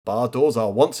bar doors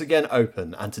are once again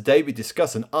open, and today we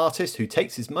discuss an artist who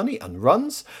takes his money and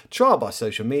runs, trial by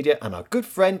social media, and our good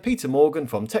friend Peter Morgan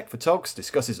from Tech for Togs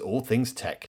discusses all things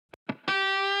tech.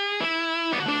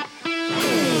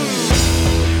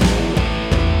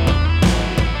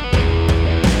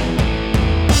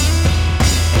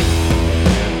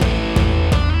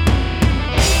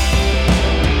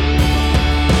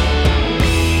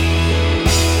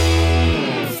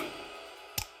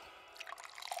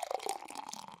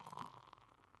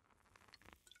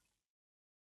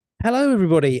 Hello,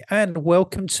 everybody, and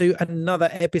welcome to another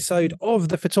episode of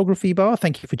the Photography Bar.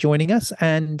 Thank you for joining us.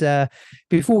 And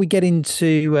before we get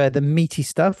into the meaty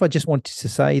stuff, I just wanted to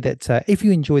say that if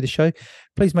you enjoy the show,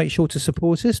 please make sure to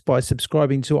support us by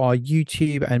subscribing to our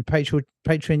YouTube and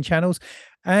Patreon channels.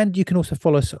 And you can also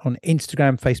follow us on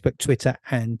Instagram, Facebook, Twitter,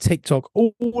 and TikTok,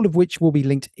 all of which will be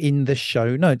linked in the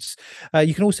show notes.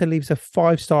 You can also leave us a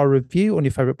 5-star review on your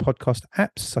favorite podcast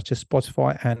apps, such as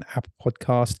Spotify and Apple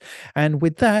Podcast. And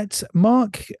with that,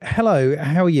 Mark, hello,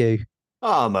 how are you?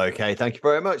 I'm okay, thank you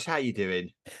very much. How are you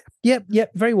doing?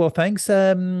 Yep, very well, thanks.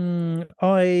 I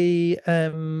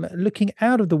am looking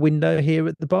out of the window here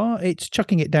at the bar. It's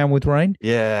chucking it down with rain.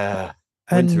 Yeah.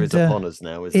 Winter is upon us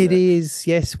now, isn't it? It is,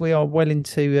 yes. We are well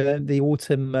into the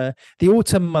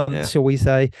autumn months, shall we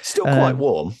say? Still quite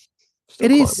warm.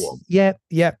 Warm. Yeah.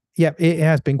 It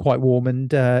has been quite warm,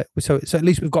 and so at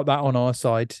least we've got that on our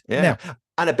side. Yeah. Now,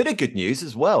 and a bit of good news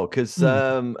as well, because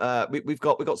we've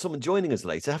got someone joining us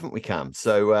later, haven't we, Cam?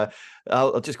 So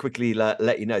I'll just quickly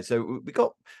let you know. So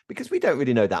because we don't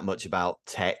really know that much about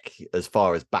tech as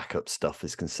far as backup stuff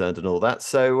is concerned and all that.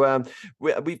 So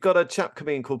we've got a chap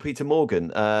coming in called Peter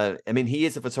Morgan. I mean, he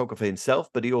is a photographer himself,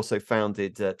 but he also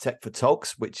founded Tech for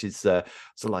Togs, which is sort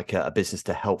of like a business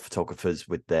to help photographers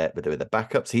with their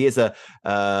backups. He is an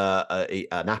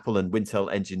Apple and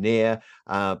Wintel engineer,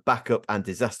 backup and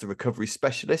disaster recovery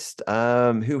specialist,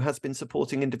 who has been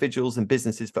supporting individuals and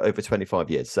businesses for over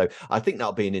 25 years. So I think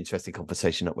that'll be an interesting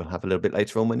conversation that we'll have a little bit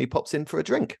later on when he pops in for a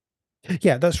drink.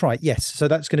 Yeah, that's right. Yes. So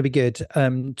that's going to be good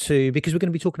because we're going to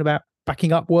be talking about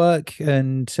backing up work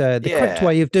and the correct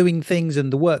way of doing things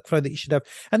and the workflow that you should have,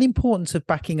 and the importance of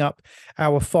backing up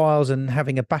our files and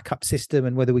having a backup system,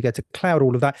 and whether we go to cloud,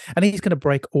 all of that. And he's going to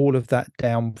break all of that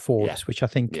down for us, which I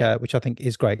think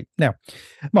is great. Now,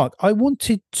 Mark, I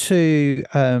wanted to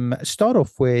start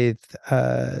off with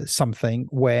something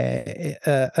where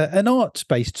an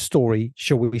art-based story,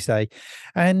 shall we say,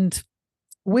 and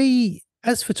we,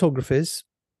 as photographers,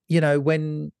 you know,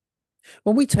 when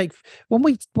we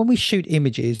shoot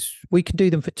images, we can do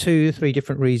them for 2 or 3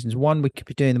 different reasons. One, we could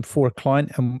be doing them for a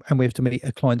client, and we have to meet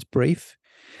a client's brief.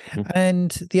 Mm-hmm.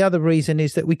 And the other reason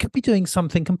is that we could be doing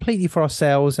something completely for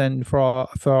ourselves and for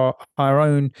our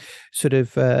own sort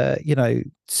of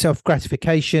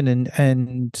self-gratification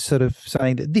and sort of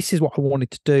saying that this is what I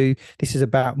wanted to do. This is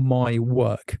about my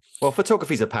work. Well,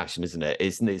 photography is a passion, isn't it?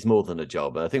 It's more than a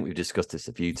job. I think we've discussed this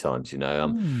a few times. You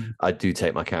know, I do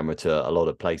take my camera to a lot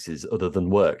of places other than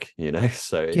work. You know,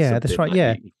 so it's that's right.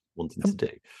 Yeah, wanting to do.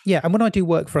 Yeah, and when I do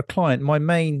work for a client, my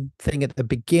main thing at the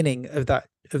beginning of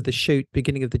the shoot,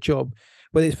 beginning of the job,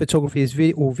 whether it's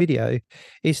photography or video,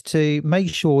 is to make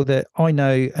sure that I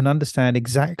know and understand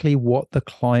exactly what the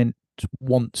client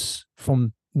wants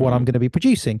from what I'm going to be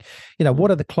producing. You know, what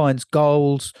are the client's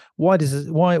goals? Why does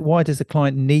the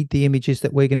client need the images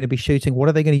that we're going to be shooting? What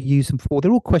are they going to use them for?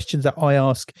 They're all questions that I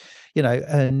ask, you know,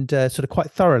 and sort of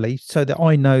quite thoroughly, so that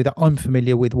I know that I'm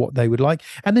familiar with what they would like.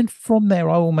 And then from there,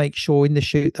 I will make sure in the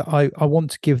shoot that I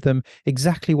want to give them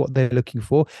exactly what they're looking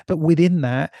for. But within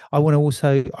that, I want to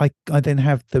also, I then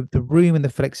have the room and the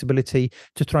flexibility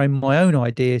to throw in my own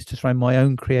ideas, to throw in my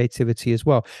own creativity as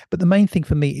well. But the main thing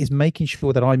for me is making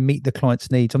sure that I meet the client's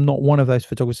needs. I'm not one of those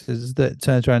photographers that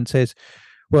turns around and says,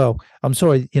 well, I'm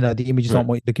sorry, you know, the images aren't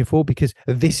what you're looking for, because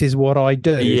this is what I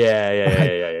do.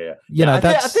 Yeah. You know,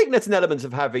 I think there's an element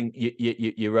of having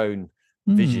your own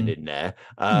vision in there.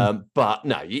 But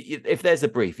no, if there's a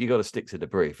brief, you got to stick to the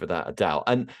brief without a doubt.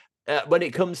 And when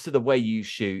it comes to the way you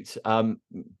shoot,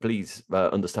 please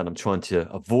understand I'm trying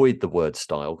to avoid the word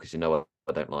style, because you know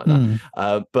I don't like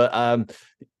that. But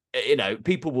you know,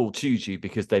 people will choose you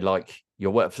because they like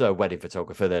your work. So a wedding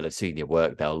photographer, they'll have seen your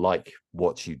work, they'll like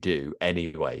what you do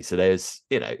anyway. So there's,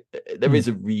 you know, there is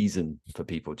a reason for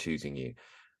people choosing you.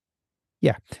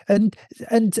 Yeah, and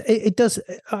it does.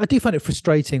 I do find it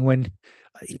frustrating when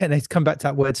and it's come back to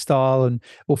that word style, and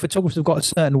or photographers have got a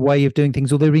certain way of doing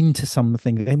things, or they're into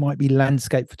something. They might be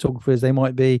landscape photographers, they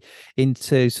might be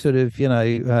into sort of,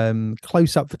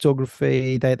 close-up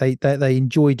photography. They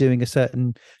enjoy doing a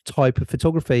certain type of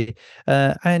photography,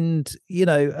 and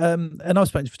I've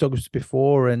spoken to photographers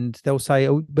before, and they'll say,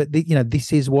 oh, but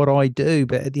this is what I do.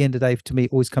 But at the end of the day, to me,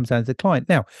 it always comes down to the client.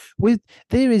 Now,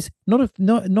 there is not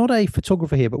a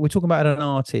photographer here, but we're talking about an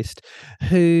artist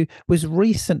who was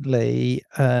recently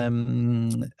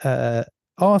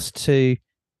asked to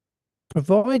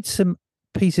provide two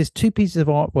pieces of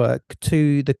artwork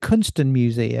to the Kunsten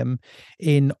Museum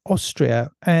in Austria,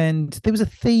 and there was a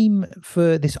theme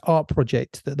for this art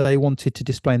project that they wanted to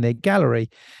display in their gallery,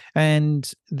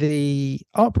 and the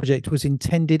art project was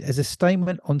intended as a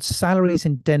statement on salaries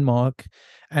in Denmark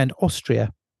and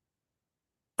Austria.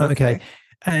 Okay.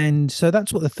 And so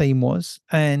that's what the theme was.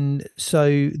 And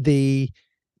so the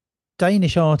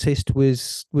Danish artist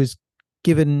was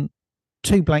given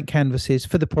 2 blank canvases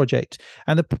for the project,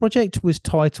 and the project was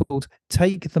titled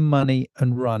 "Take the Money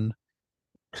and Run."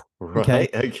 Okay.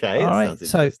 All right.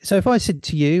 So if I said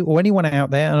to you or anyone out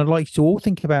there, and I'd like you to all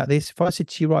think about this, if I said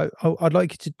to you, right, I'd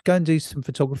like you to go and do some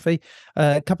photography,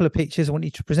 a couple of pictures, I want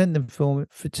you to present them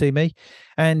to me,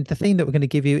 and the theme that we're going to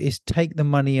give you is "Take the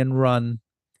Money and Run."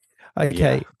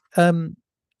 Okay. Yeah.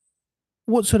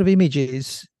 What sort of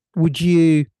images would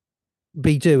you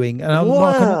be doing? And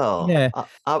well, yeah.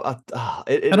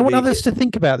 And I want others to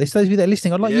think about this. Those of you that are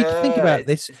listening, I'd like you to think about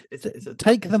this.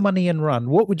 Take the money and run.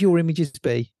 What would your images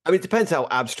be? I mean, it depends how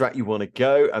abstract you want to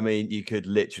go. I mean, you could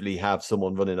literally have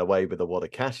someone running away with a wad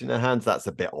of cash in their hands. That's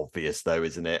a bit obvious, though,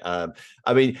 isn't it? I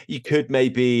mean, you could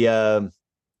maybe, I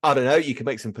don't know, you could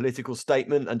make some political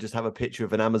statement and just have a picture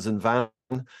of an Amazon van,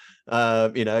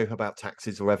 about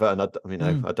taxes or whatever. And I don't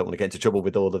want to get into trouble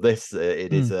with all of this.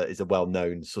 It is a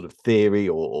well-known sort of theory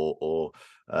or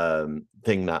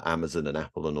thing that Amazon and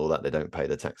Apple and all that, they don't pay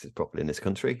their taxes properly in this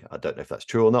country. I don't know if that's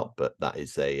true or not, but that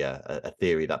is a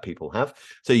theory that people have.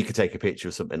 So you could take a picture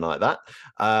of something like that.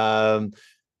 I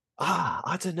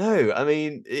don't know. I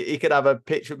mean, you could have a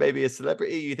picture of maybe a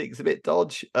celebrity you think is a bit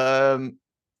dodge.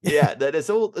 Yeah,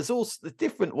 there's all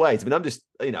different ways. I mean, I'm just,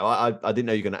 I didn't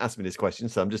know you were going to ask me this question,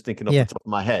 so I'm just thinking off the top of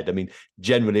my head. I mean,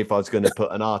 generally, if I was going to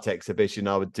put an art exhibition,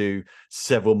 I would do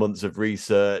several months of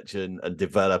research and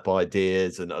develop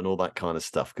ideas and all that kind of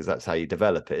stuff, because that's how you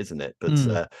develop it, isn't it? But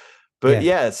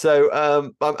so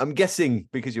I'm guessing,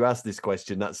 because you asked this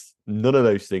question, that's none of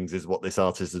those things is what this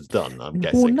artist has done, I'm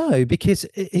guessing. Well, no, because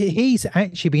he's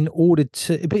actually been ordered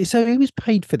to. So he was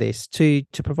paid for this to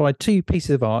provide 2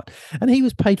 pieces of art, and he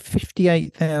was paid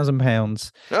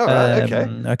 £58,000. All right,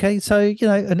 okay. Okay, so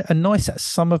a nice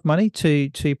sum of money to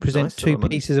present nice 2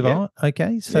 pieces of art.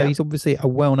 Okay, so he's obviously a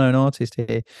well-known artist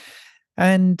here,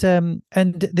 and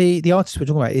the artist we're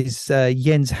talking about is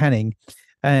Jens Hanning.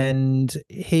 And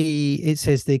it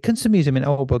says the Kunsten Museum in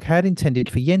Aalborg had intended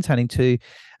for Jens Hanning to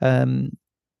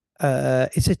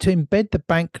it said to embed the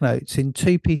banknotes in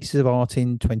 2 pieces of art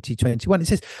in 2021. It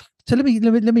says, so let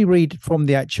me read from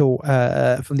the actual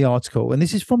from the article, and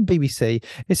this is from BBC.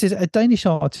 It says a Danish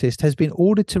artist has been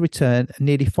ordered to return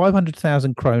nearly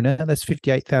 500,000 kroner, that's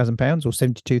 £58,000 or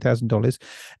 $72,000,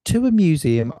 to a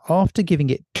museum after giving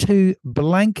it 2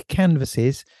 blank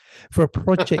canvases for a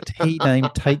project he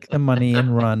named "Take the Money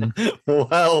and Run."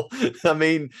 Well, I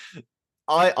mean,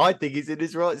 I think he's in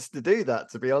his rights to do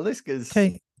that, to be honest. Because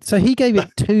so he gave it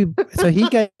 2. So he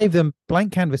gave them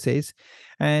blank canvases,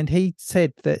 and he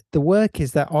said that the work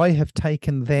is that I have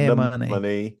taken their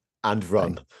money and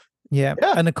run. Yeah,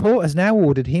 and the court has now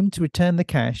ordered him to return the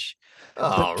cash.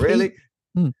 Oh, really?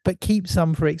 But keep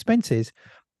some for expenses.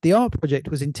 The art project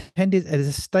was intended as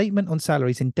a statement on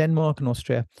salaries in Denmark and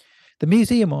Austria. The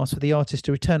museum asked for the artist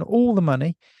to return all the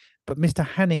money, but Mr.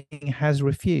 Hanning has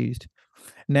refused.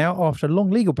 Now, after a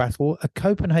long legal battle, a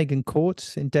Copenhagen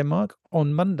court in Denmark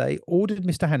on Monday ordered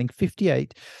Mr. Hanning,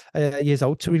 58 years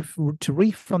old, to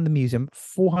refund the museum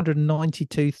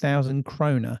 492,000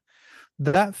 kroner.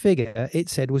 That figure, it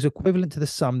said, was equivalent to the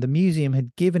sum the museum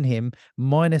had given him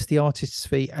minus the artist's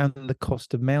fee and the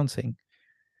cost of mounting.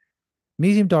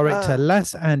 Museum director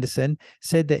Lasse Andersen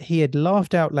said that he had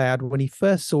laughed out loud when he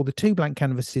first saw the 2 blank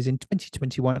canvases in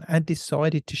 2021 and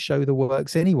decided to show the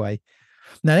works anyway.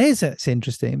 Now, that's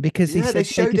interesting, because he said they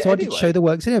decided to show the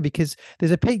works anyway, because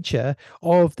there's a picture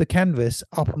of the canvas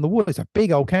up on the wall. It's a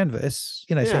big old canvas,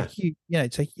 so huge,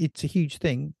 it's a huge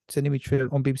thing. It's an image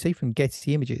on BBC from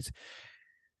Getty Images.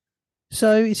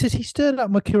 So it says he stirred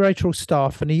up my curatorial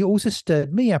staff, and he also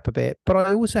stirred me up a bit, but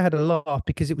I also had a laugh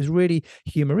because it was really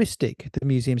humoristic, the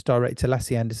museum's director,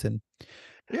 Lasse Andersen.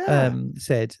 Yeah.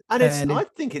 said. And And I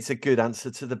think it's a good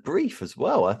answer to the brief as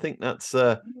well. I think that's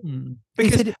he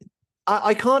because said,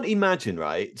 I can't imagine,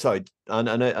 right? Sorry, I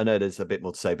know there's a bit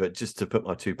more to say, but just to put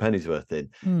my two pennies worth in,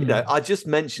 I just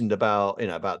mentioned about,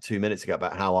 about 2 minutes ago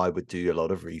about how I would do a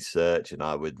lot of research and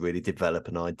I would really develop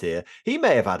an idea. He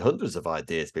may have had hundreds of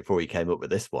ideas before he came up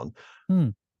with this one.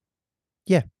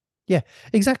 Yeah. Yeah,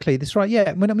 exactly. That's right.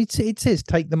 Yeah. When I mean, it says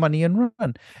take the money and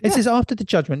run. It says after the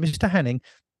judgment, Mr. Hanning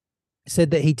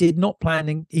said that he did not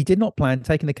plan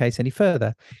taking the case any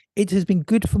further. It has been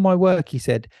good for my work, he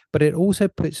said, but it also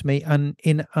puts me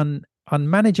in an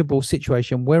unmanageable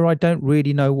situation where I don't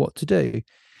really know what to do.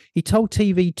 He told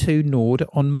TV2 Nord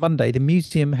on Monday the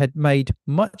museum had made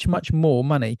much, much more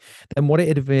money than what it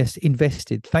had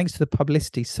invested, thanks to the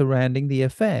publicity surrounding the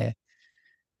affair.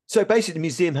 So basically, the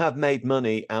museum have made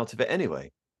money out of it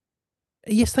anyway.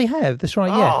 Yes, they have. That's right.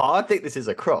 Yeah. Oh, I think this is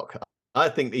a crock. I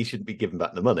think he shouldn't be giving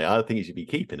back the money. I think he should be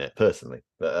keeping it personally.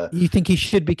 But you think he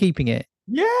should be keeping it?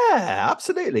 Yeah,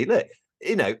 absolutely. Look,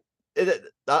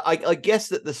 I guess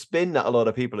that the spin that a lot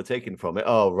of people are taking from it.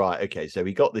 Oh, right, okay. So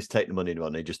he got this take the money and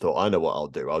run. He just thought, I know what I'll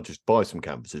do. I'll just buy some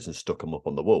canvases and stuck them up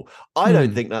on the wall. I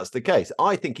don't think that's the case.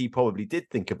 I think he probably did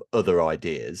think of other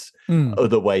ideas,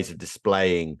 other ways of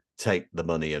displaying take the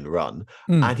money and run,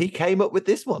 and he came up with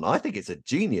this one. I think it's a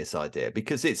genius idea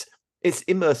because it's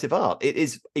immersive art. It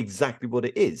is exactly what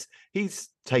it is. He's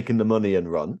taken the money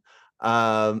and run.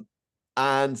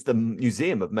 And the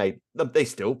museum they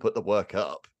still put the work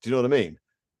up. Do you know what I mean?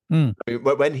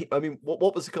 I mean,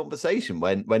 what was the conversation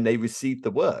when they received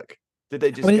the work? Did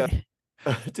they just go?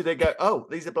 Did they go, oh,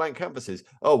 these are blank canvases?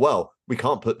 Oh, well, we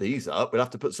can't put these up. We'll have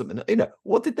to put something.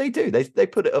 What did they do? They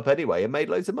put it up anyway and made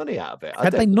loads of money out of it.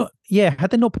 Had they not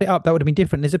put it up, that would have been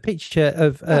different. There's a picture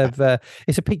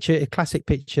it's a classic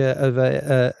picture of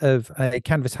a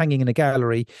canvas hanging in a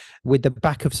gallery with the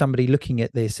back of somebody looking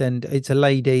at this, and it's a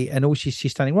lady, and she's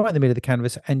standing right in the middle of the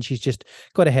canvas, and she's just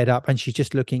got her head up, and she's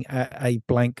just looking at a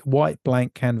white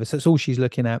blank canvas. That's all she's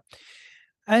looking at.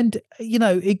 And,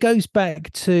 it goes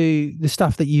back to the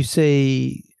stuff that you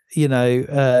see,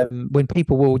 when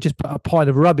people will just put a pile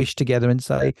of rubbish together and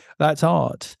say, that's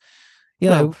art.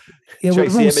 Tracy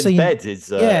Emin's bed is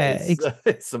something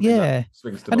that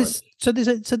swings to mind.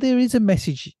 So there is a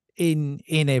message in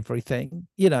everything,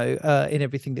 in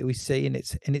everything that we see, and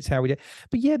it's how we do.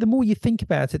 But yeah, the more you think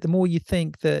about it, the more you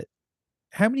think that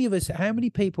how many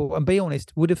people, and be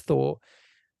honest, would have thought,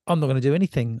 I'm not going to do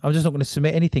anything. I'm just not going to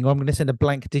submit anything. I'm going to send a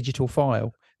blank digital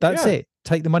file. That's it.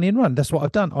 Take the money and run. That's what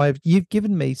I've done. You've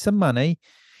given me some money,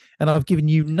 and I've given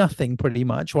you nothing pretty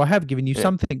much. Or I have given you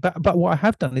something, but what I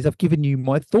have done is I've given you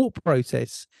my thought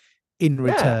process in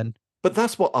return. But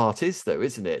that's what art is, though,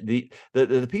 isn't it?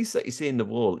 The piece that you see in the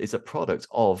wall is a product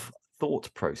of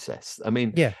thought process. I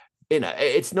mean,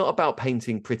 it's not about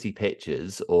painting pretty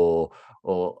pictures or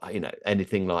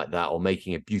anything like that, or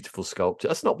making a beautiful sculpture.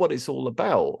 That's not what it's all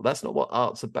about. That's not what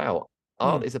art's about.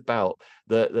 Art is about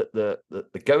the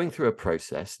going through a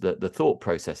process, the thought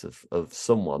process of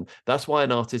someone. That's why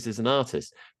an artist is an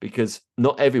artist, because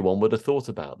not everyone would have thought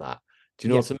about that. Do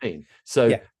you know what I mean?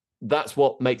 So that's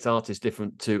what makes artists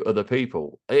different to other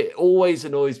people. It always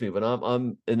annoys me when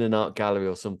I'm in an art gallery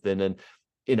or something, and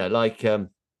like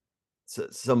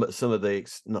some of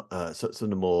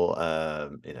the more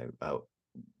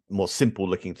more simple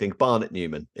looking thing. Barnett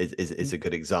Newman is a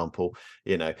good example.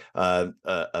 A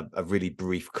really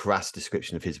brief, crass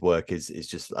description of his work is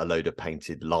just a load of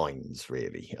painted lines,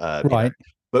 really. Right.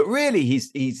 But really,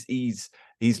 he's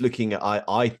looking at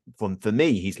for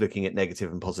me, he's looking at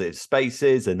negative and positive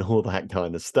spaces and all that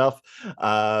kind of stuff.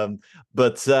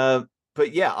 But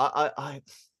yeah, I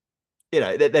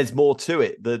there's more to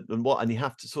it than what, and you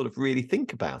have to sort of really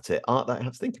think about it. Art that you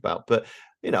have to think about, but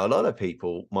a lot of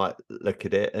people might look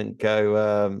at it and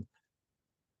go,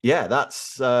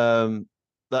 that's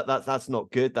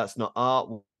not good. That's not art.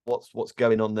 What's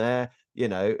going on there?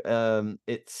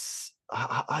 It's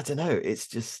I don't know. It's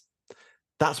just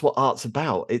that's what art's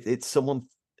about. It's a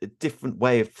different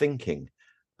way of thinking.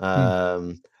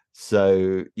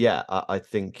 So yeah, I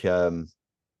think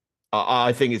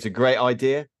I think it's a great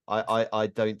idea. I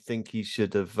don't think he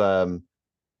should have.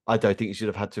 I don't think he should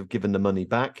have had to have given the money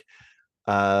back.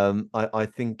 I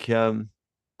think, and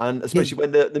especially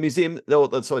when the museum,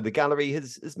 the gallery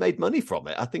has made money from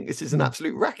it. I think this is an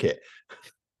absolute racket.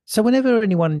 So whenever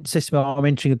anyone says to me, I'm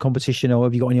entering a competition, or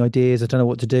have you got any ideas? I don't know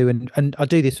what to do. And I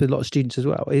do this with a lot of students as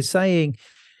well, is saying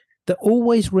that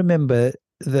always remember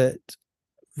that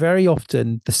very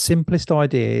often the simplest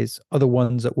ideas are the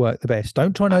ones that work the best.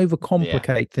 Don't try and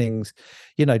overcomplicate things.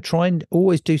 Try and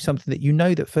always do something that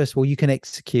that first of all you can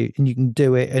execute and you can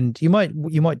do it. And you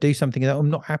might do something that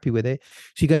I'm not happy with it,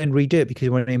 so you go and redo it because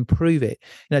you want to improve it.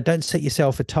 Don't set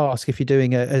yourself a task if you're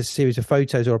doing a series of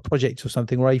photos or a project or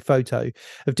something, or a photo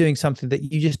of doing something that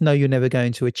you just know you're never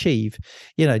going to achieve.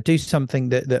 Do something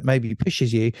that maybe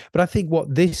pushes you. But I think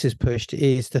what this has pushed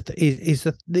is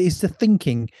the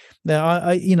thinking.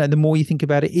 Now, the more you think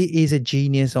about it, it is a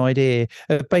genius idea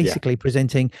of basically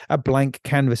presenting a blank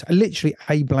canvas, literally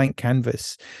a blank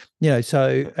canvas.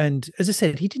 So, and as I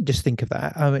said, he didn't just think of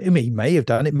that. I mean, he may have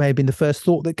done. It may have been the first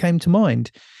thought that came to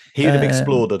mind. He would have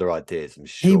explored other ideas, I'm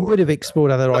sure. He would have explored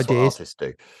other ideas. That's what artists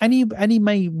do. And he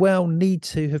may well need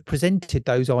to have presented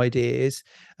those ideas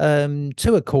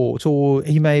to a court, or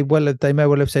they may well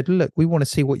have said, look, we want to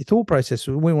see what your thought process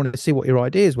was. We want to see what your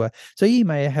ideas were. So he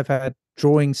may have had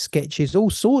drawings, sketches, all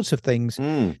sorts of things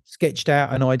sketched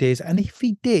out and ideas. And if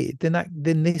he did,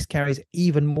 then this carries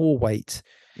even more weight.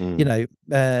 Because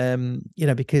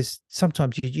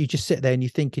sometimes you just sit there and you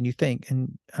think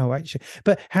and actually,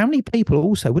 but how many people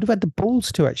also would have had the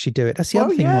balls to actually do it? That's the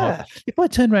other thing, Mark. If I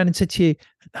turned around and said to you,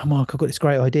 oh, Mark, I've got this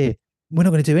great idea, we're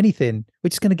not going to do anything, we're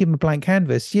just going to give them a blank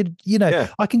canvas,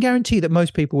 I can guarantee that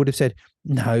most people would have said,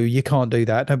 no, you can't do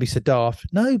that, don't be so daft.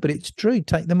 No, but it's true,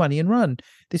 take the money and run,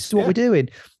 this is what we're doing.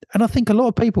 And I think a lot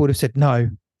of people would have said, no,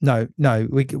 we're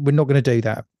not going to do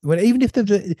that. Well, even if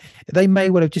they may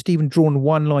well have just even drawn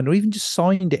one line or even just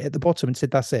signed it at the bottom and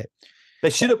said, that's it. They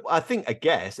should have, I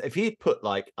guess, if he had put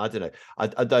like, I don't know,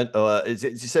 I don't know, is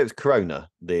it, did you say it was Krona?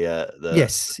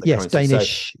 Yes,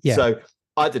 Danish. So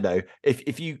I don't know,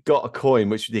 if you got a coin,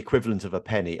 which is the equivalent of a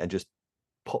penny, and just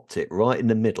popped it right in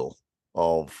the middle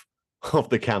of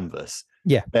the canvas,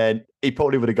 then he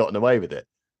probably would have gotten away with it.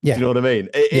 Do you know what I mean?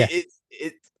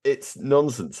 It's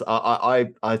nonsense.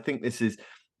 I think this is,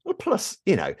 plus,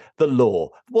 the law.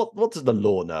 What does the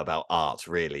law know about art,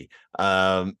 really?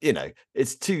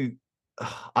 It's too.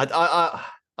 I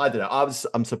don't know.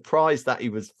 I'm surprised that he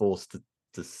was forced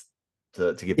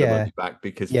to give the money back,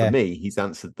 because for me, he's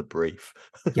answered the brief.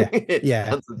 He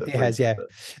has.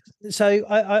 So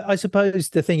I suppose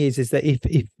the thing is that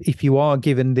if you are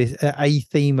given this a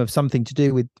theme of something to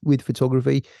do with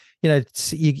photography,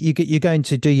 you're going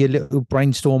to do your little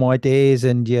brainstorm ideas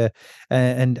and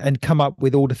and come up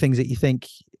with all the things that you think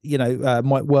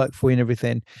might work for you and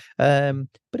everything.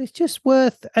 But it's just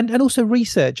worth, and also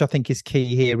research, I think, is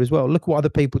key here as well. Look what other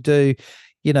people do.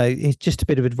 It's just a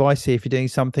bit of advice here. If you're doing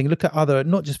something, look at other,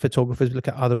 not just photographers, but look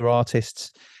at other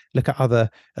artists, look at other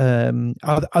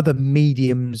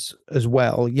mediums as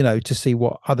well, to see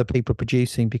what other people are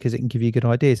producing, because it can give you good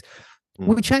ideas.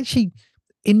 Which actually,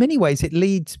 in many ways, it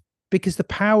leads, because the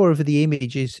power of the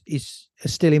image is a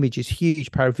still image is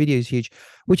huge, power of video is huge,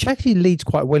 which actually leads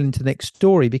quite well into the next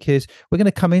story, because we're going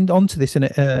to come onto this in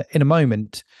a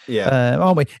moment.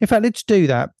 Aren't we? In fact, let's do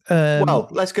that. Well,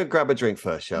 let's go grab a drink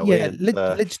first, shall we?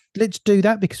 Let's do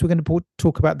that, because we're going to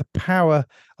talk about the power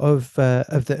of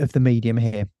the medium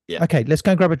here. Okay, let's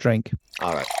go and grab a drink.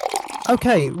 All right.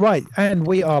 Okay, right, and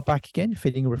we are back again,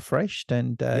 feeling refreshed,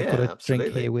 and got a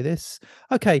drink here with us.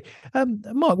 Okay,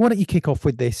 Mark, why don't you kick off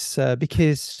with this,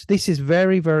 because this is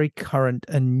very, very current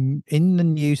and in the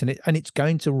news, and it's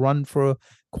going to run for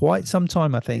quite some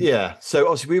time, I think. Yeah. So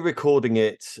obviously we're recording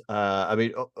it. I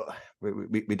mean,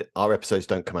 we our episodes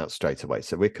don't come out straight away,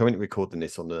 so we're currently recording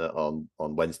this on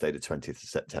Wednesday, the 20th of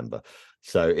September.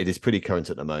 So it is pretty current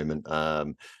at the moment.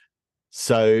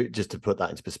 So just to put that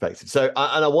into perspective,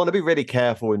 I want to be really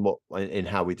careful in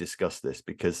how we discuss this,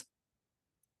 because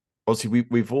obviously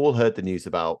we've all heard the news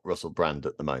about Russell Brand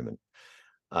at the moment,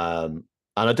 and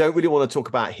I don't really want to talk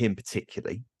about him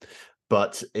particularly,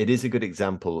 but it is a good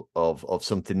example of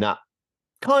something that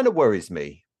kind of worries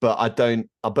me. But I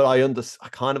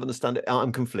kind of understand it.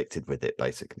 I'm conflicted with it,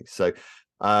 basically. So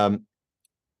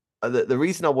the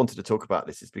reason I wanted to talk about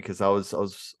this is because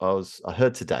I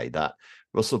heard today that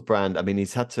Russell Brand, I mean,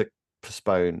 he's had to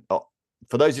postpone. Oh,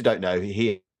 for those who don't know,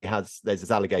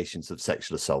 there's allegations of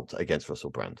sexual assault against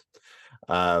Russell Brand.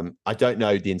 I don't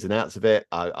know the ins and outs of it.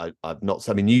 I've not.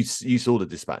 I mean, you saw the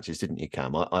dispatches, didn't you,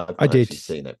 Cam? I did. Actually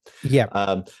seen it. Yeah.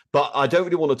 But I don't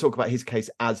really want to talk about his case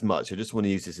as much. I just want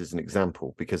to use this as an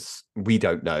example, because we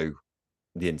don't know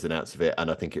the ins and outs of it, and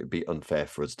I think it would be unfair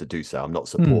for us to do so. I'm not a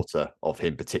supporter of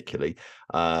him particularly,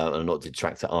 and I'm not a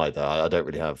detractor either. I don't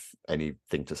really have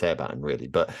anything to say about him, really.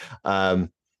 But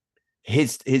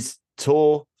his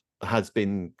tour has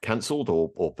been cancelled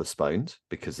or postponed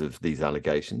because of these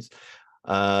allegations.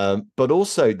 But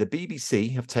also the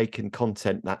BBC have taken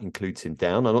content that includes him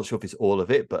down. I'm not sure if it's all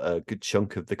of it, but a good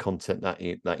chunk of the content that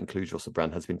includes Russell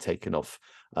Brand has been taken off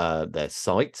their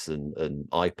sites and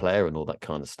iPlayer and all that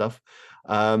kind of stuff.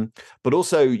 But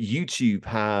also YouTube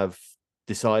have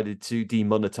decided to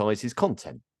demonetize his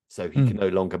content, so he can no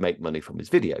longer make money from his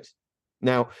videos.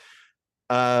 Now,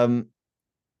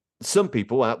 some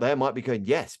people out there might be going,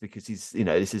 yes, because he's,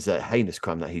 this is a heinous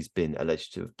crime that he's been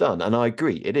alleged to have done. And I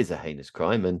agree, it is a heinous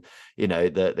crime. And,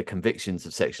 the convictions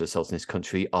of sexual assault in this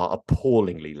country are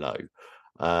appallingly low,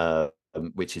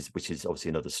 which is obviously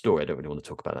another story. I don't really want to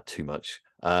talk about that too much,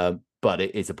 but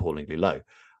it is appallingly low.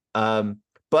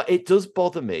 But it does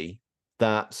bother me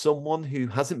that someone who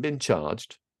hasn't been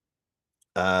charged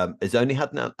has only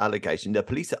had an allegation. The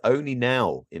police are only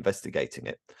now investigating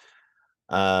it.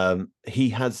 He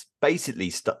has basically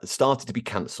started to be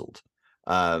cancelled.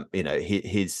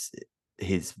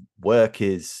 His work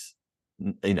is,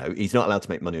 he's not allowed to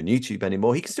make money on YouTube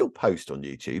anymore. He can still post on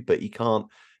YouTube, but he can't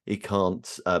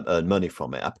earn money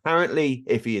from it. Apparently,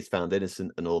 if he is found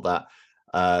innocent and all that,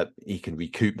 he can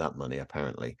recoup that money.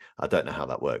 Apparently, I don't know how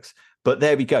that works, but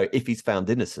there we go. If he's found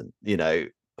innocent,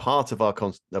 part of our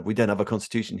we don't have a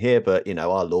constitution here, but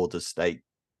our law does state,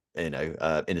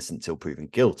 innocent till proven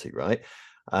guilty, right?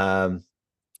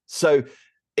 So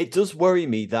it does worry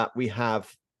me that we have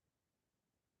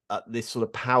this sort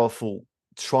of powerful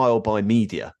trial by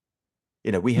media.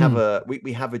 We have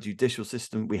we have a judicial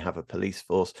system, we have a police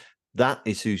force. That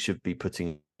is who should be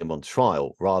putting him on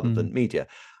trial rather than media.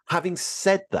 Having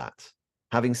said that,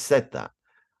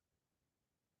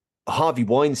 Harvey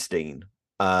Weinstein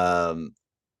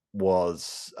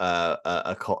was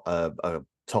a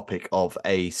topic of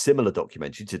a similar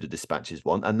documentary to the Dispatches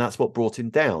one, and that's what brought him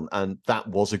down. And that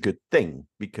was a good thing,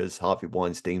 because Harvey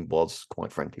Weinstein was,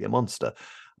 quite frankly, a monster.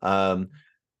 I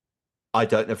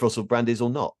don't know if Russell Brand is or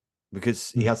not,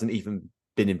 because he hasn't even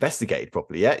been investigated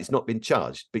properly yet. He's not been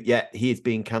charged, but yet he is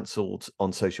being cancelled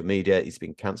on social media. He's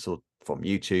been cancelled from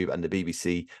YouTube, and the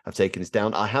BBC have taken us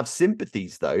down. I have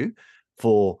sympathies, though,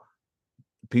 for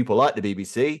people like the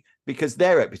BBC, because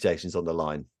their reputation's on the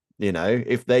line.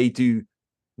 If they do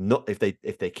not, if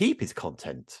they keep his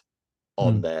content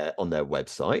on their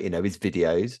website, his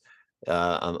videos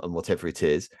and whatever it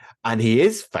is, and he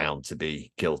is found to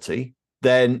be guilty,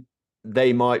 then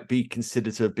they might be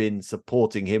considered to have been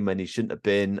supporting him when he shouldn't have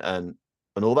been, and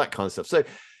all that kind of stuff. So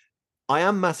I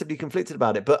am massively conflicted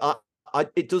about it, but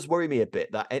it does worry me a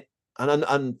bit that it,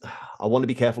 and I want to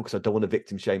be careful, because I don't want to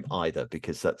victim shame either,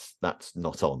 because that's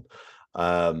not on.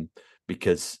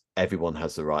 Because everyone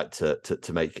has the right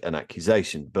to make an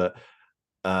accusation, but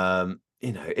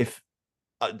if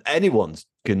anyone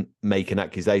can make an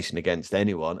accusation against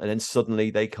anyone, and then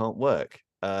suddenly they can't work,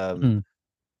 and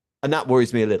that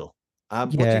worries me a little.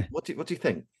 What do you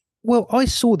think? Well, I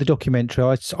saw the documentary.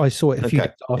 I saw it a few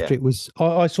days after it was.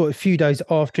 I saw it a few days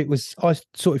after it was. I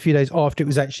saw it a few days after it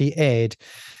was actually aired,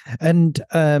 and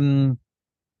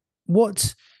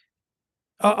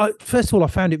first of all, I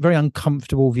found it very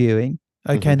uncomfortable viewing.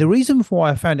 Okay, and the reason for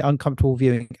why I found it uncomfortable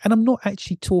viewing, and I'm not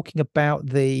actually talking about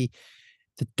the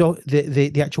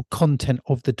actual content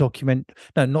of the document.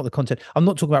 No, not the content. I'm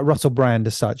not talking about Russell Brand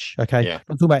as such. Okay,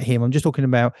 I'm talking about him. I'm just talking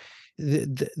about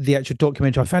the actual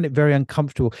documentary. I found it very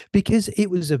uncomfortable because it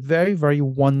was a very, very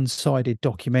one-sided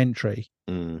documentary.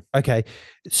 Okay,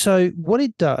 so what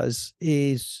it does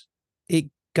is it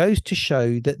goes to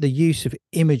show that the use of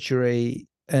imagery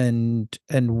and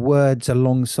words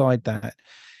alongside that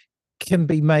can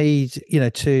be made,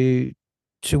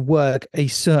 to work a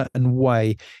certain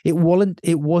way. It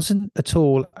wasn't at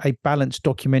all a balanced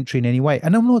documentary in any way.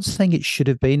 And I'm not saying it should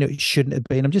have been, or it shouldn't have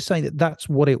been. I'm just saying that that's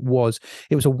what it was.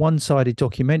 It was a one-sided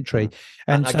documentary.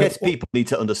 And I guess people need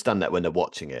to understand that when they're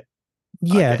watching it.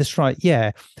 Yeah, that's right.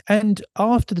 Yeah. And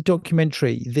after the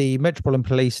documentary, the Metropolitan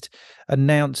Police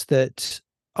announced that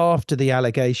after the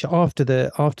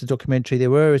documentary, there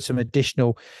were some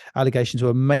additional allegations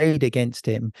were made against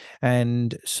him,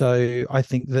 and so I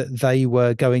think that they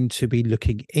were going to be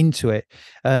looking into it.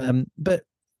 But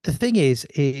the thing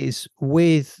is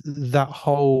with that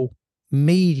whole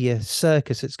media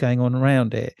circus that's going on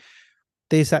around it,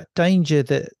 there's that danger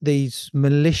that these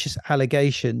malicious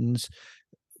allegations,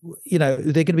 they're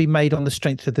going to be made on the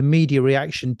strength of the media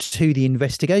reaction to the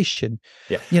investigation.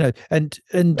 And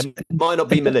it might not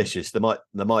be malicious. There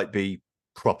might be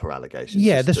proper allegations.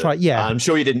 Yeah, that's right. Yeah, I'm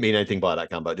sure you didn't mean anything by that,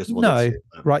 Cam, but just wanted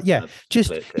to, right.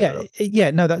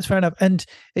 Yeah, no, that's fair enough. And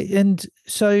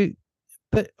so,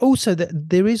 but also that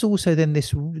there is also then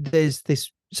there's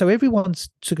this so everyone's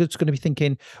going to be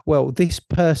thinking, well, this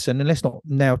person, and let's not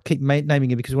now keep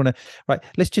naming it because we want to, right?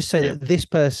 Let's just say that this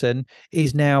person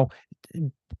is now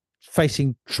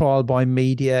facing trial by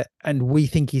media, and we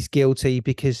think he's guilty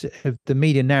because of the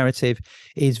media narrative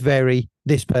is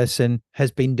this person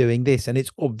has been doing this, and it's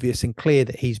obvious and clear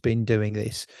that he's been doing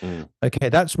this. Okay,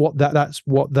 that's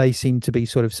what they seem to be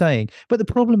sort of saying. But the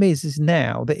problem is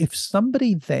now that if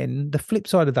somebody, then the flip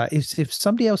side of that is if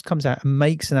somebody else comes out and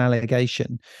makes an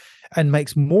allegation and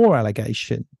makes more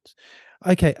allegations,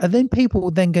 okay, and then people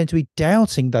are then going to be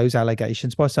doubting those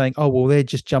allegations by saying, oh, well, they're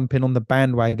just jumping on the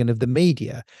bandwagon of the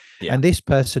media. And this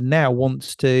person now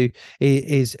wants to,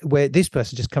 is where this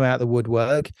person just come out of the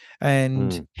woodwork,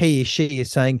 and she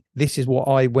is saying, this is what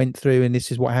I went through and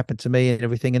this is what happened to me and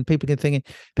everything. And people are going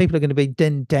to be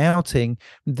then doubting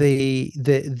what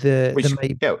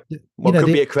could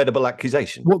be a credible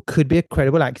accusation. What could be a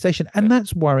credible accusation. And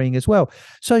that's worrying as well.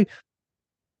 So,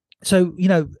 so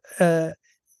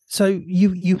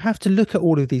you have to look at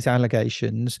all of these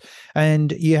allegations,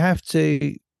 and you have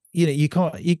to, you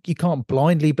can't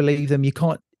blindly believe them. You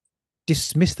can't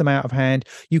dismiss them out of hand.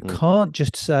 You can't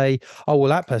just say, oh, well,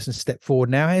 that person stepped forward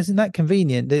now. Isn't that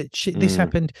convenient that this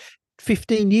happened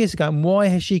 15 years ago, and why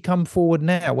has she come forward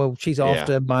now? Well, she's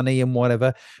after money and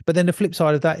whatever. But then the flip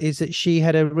side of that is that she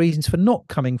had her reasons for not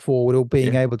coming forward or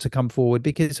being able to come forward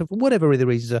because of whatever the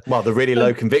reasons are. Well, the really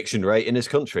low conviction rate in this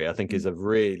country, I think, is a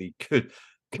really good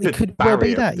it could well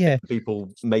be that, people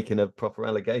making a proper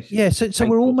allegation. So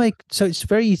we're all so it's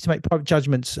very easy to make private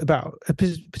judgments about,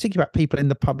 particularly about people in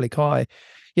the public eye,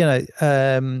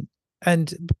 and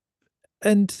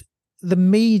the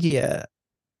media,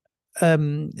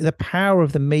 the power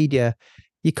of the media,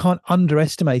 you can't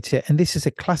underestimate it. And this is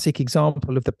a classic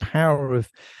example of the power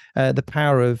of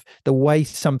the way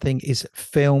something is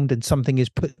filmed and something is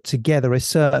put together a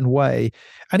certain way.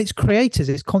 And it's creators,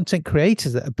 it's content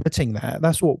creators that are putting that.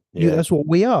 That's what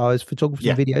we are as photographers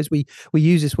and videos. We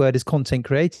use this word as content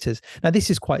creators. Now,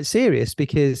 this is quite serious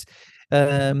because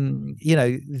they've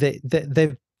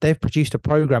produced a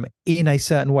program in a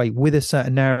certain way with a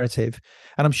certain narrative,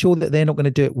 and I'm sure that they're not going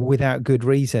to do it without good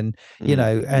reason, and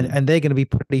they're going to be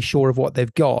pretty sure of what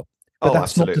they've got. But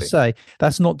that's not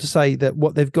to say that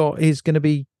what they've got is going to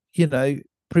be,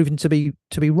 proven to be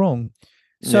wrong.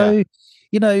 So,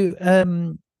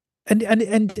 and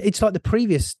it's like the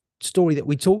previous story that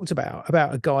we talked about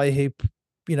a guy who,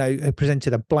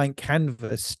 presented a blank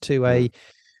canvas to a,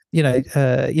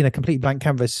 complete blank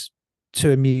canvas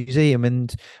to a museum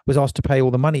and was asked to pay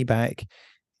all the money back.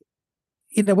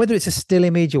 Whether it's a still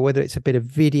image or whether it's a bit of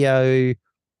video,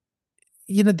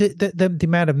 the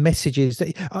amount of messages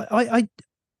that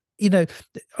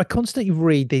I constantly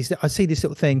read these. I see this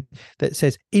little thing that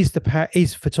says, is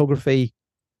photography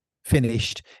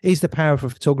finished? Is the power of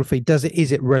photography,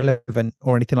 is it relevant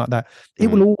or anything like that? It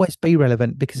will always be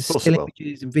relevant because still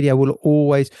images and video will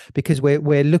always, because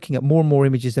we're looking at more and more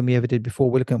images than we ever did before.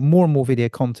 We're looking at more and more video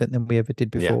content than we ever did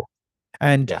before.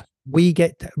 And we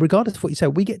get, regardless of what you say,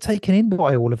 we get taken in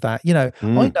by all of that.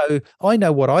 I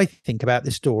know what I think about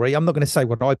this story. I'm not going to say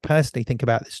what I personally think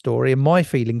about this story and my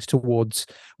feelings towards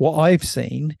what I've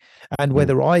seen, and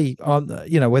whether I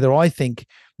think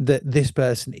that this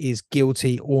person is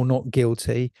guilty or not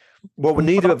guilty. Well,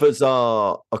 neither of us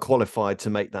are qualified to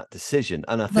make that decision,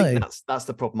 and I think that's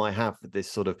the problem I have with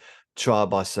this sort of trial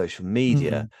by social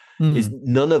media. Is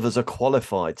none of us are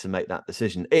qualified to make that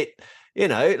decision. It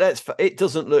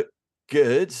doesn't look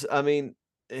good. I mean,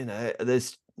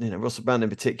 there's Russell Brand in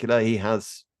particular. He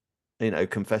has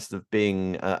confessed of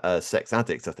being a sex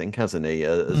addict, I think, hasn't he?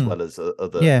 As well as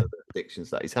other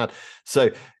addictions that he's had. So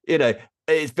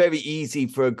it's very easy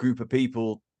for a group of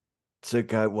people to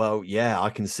go, well,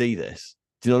 I can see this.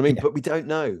 Do you know what I mean? But we don't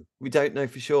know. We don't know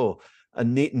for sure.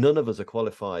 And none of us are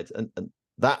qualified. And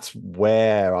that's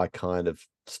where I kind of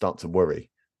start to worry.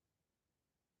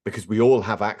 Because we all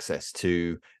have access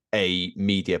to a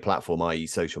media platform, i.e.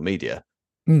 social media.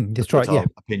 That's right, our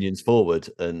opinions forward.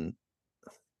 And,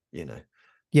 we're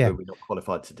not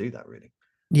qualified to do that, really.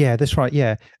 Yeah, that's right,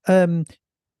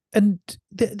 and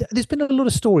there's been a lot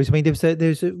of stories. I mean, there was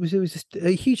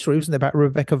a huge story, wasn't there, about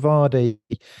Rebecca Vardy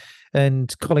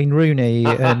and Colleen Rooney,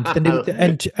 and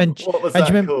what was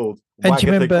that called? And do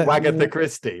you remember Wagatha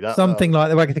Christie? Something like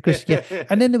the Wagatha Christie. Yeah.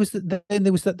 And then there was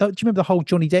that. Do you remember the whole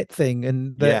Johnny Depp thing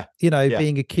and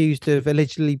being accused of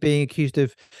allegedly being accused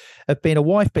of being a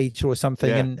wife beater or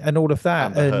something, and all of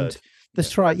that. And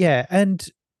that's right, And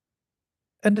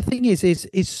and the thing is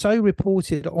so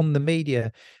reported on the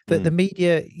media that the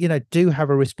media, do have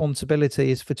a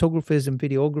responsibility as photographers and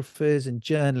videographers and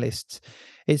journalists.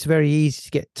 It's very easy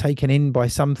to get taken in by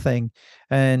something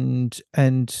and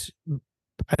believe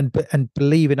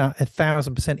in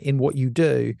 1,000% in what you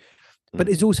do, but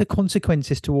there's also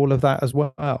consequences to all of that as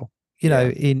well.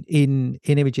 In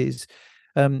images.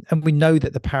 And we know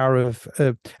that the power of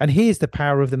and here's the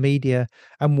power of the media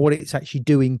and what it's actually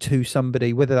doing to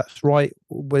somebody, whether that's right,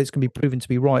 whether it's going to be proven to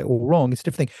be right or wrong. It's a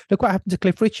different thing. Look what happened to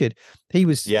Cliff Richard. He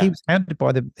was hounded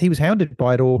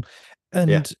by it all,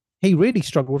 and he really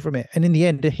struggled from it. And in the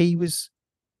end, he was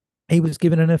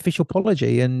given an official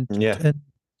apology, and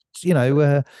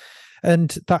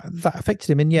and that affected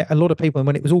him. And yet a lot of people, and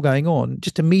when it was all going on,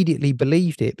 just immediately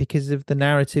believed it because of the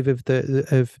narrative of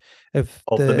the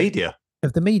media.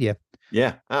 Of the media.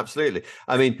 Yeah, absolutely.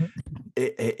 I mean,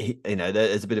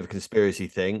 there's a bit of a conspiracy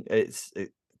thing.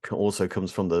 It also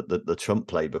comes from the Trump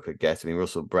playbook, I guess. I mean,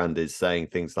 Russell Brand is saying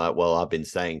things like, "Well, I've been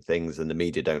saying things, and the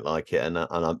media don't like it,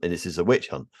 and this is a witch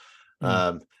hunt."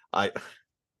 I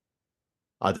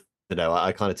don't know.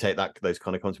 I kind of take those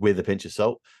kind of comments with a pinch of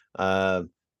salt.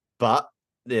 But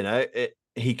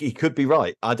he could be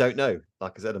right. I don't know.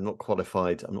 Like I said, I'm not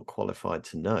qualified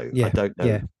to know. I don't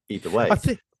know either way.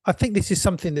 I think this is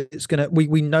something that's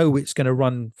we know it's gonna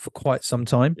run for quite some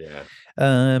time. Yeah.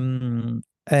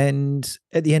 And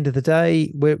at the end of the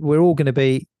day, we're all going to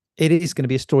be. It is going to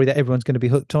be a story that everyone's going to be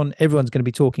hooked on. Everyone's going to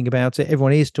be talking about it.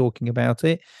 Everyone is talking about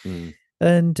it.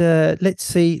 And let's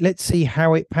see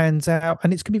how it pans out.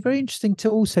 And it's going to be very interesting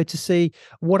to see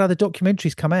what other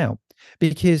documentaries come out,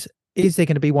 because is there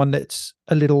going to be one that's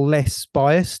a little less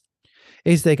biased?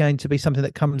 Is there going to be something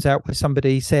that comes out where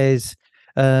somebody says,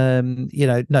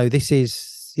 no, this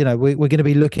is, we're going to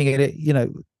be looking at it,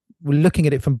 we're looking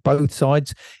at it from both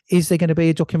sides. Is there going to be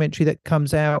a documentary that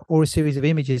comes out, or a series of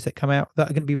images that come out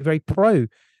that are going to be very pro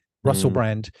Russell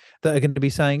Brand, that are going to be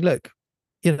saying, look,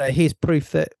 here's proof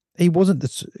that he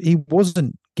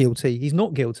wasn't guilty. He's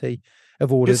not guilty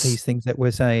of all of these things that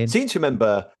we're saying. Seem to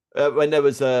remember when there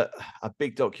was a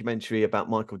big documentary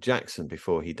about Michael Jackson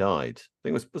before he died. I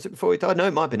think was it before he died? No,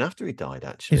 it might have been after he died,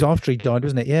 actually. It was after he died,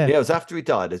 wasn't it? Yeah. Yeah, it was after he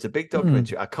died. There's a big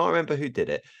documentary. I can't remember who did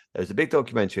it. There was a big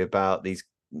documentary about these,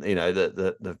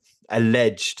 the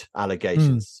alleged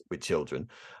allegations with children.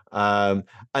 And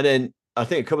then I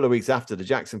think a couple of weeks after, the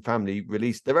Jackson family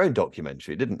released their own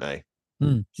documentary, didn't they?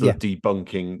 Sort of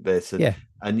debunking this.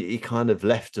 And he kind of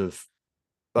left of,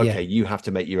 okay, you have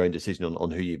to make your own decision on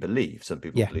who you believe. Some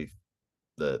people believe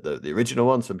the original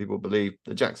one. Some people believe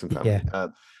the Jackson family.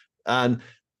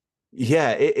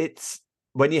 It's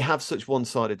when you have such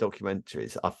one-sided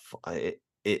documentaries,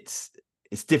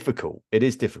 it's difficult. It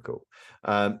is difficult.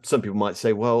 Some people might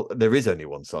say, well, there is only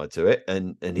one side to it,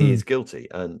 and he is guilty.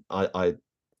 And I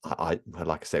like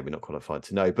I say, we're not qualified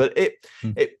to know, but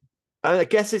I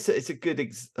guess it's a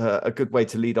good way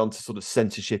to lead on to sort of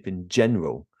censorship in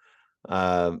general.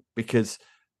 Because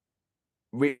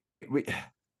we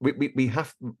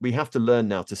have to learn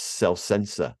now to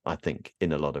self-censor, I think,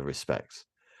 in a lot of respects.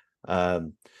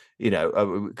 Because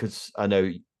I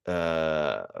know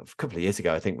a couple of years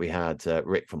ago, I think we had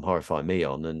Rick from Horrify Me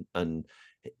on, and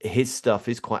his stuff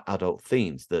is quite adult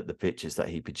themes, the pictures that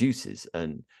he produces,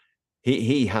 and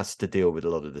he has to deal with a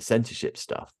lot of the censorship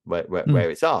stuff where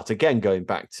it's art. Again, going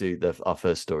back to our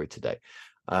first story today.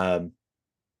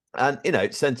 And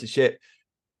censorship,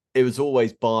 it was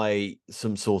always by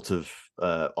some sort of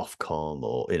Ofcom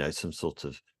or some sort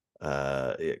of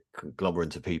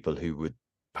conglomerate of people who would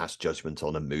pass judgment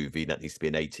on a movie that needs to be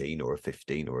an 18 or a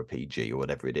 15 or a PG or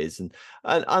whatever it is, and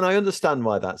I understand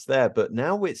why that's there. But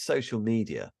now with social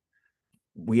media,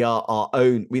 we are our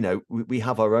own. We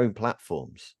have our own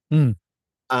platforms,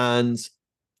 and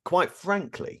quite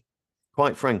frankly,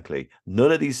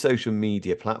 none of these social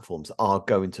media platforms are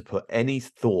going to put any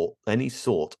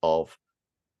sort of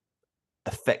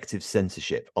effective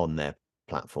censorship on their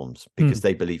platforms, because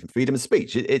they believe in freedom of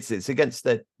speech. It's against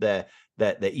their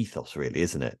ethos, really,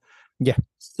 isn't it? Yeah.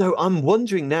 So I'm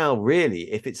wondering now,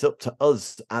 really, if it's up to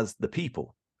us as the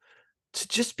people to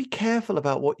just be careful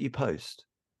about what you post.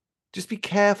 Just be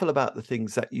careful about the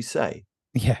things that you say.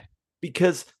 Yeah.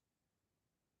 Because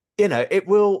it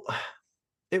will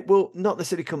not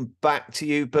necessarily come back to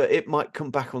you, but it might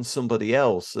come back on somebody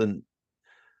else. And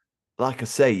like I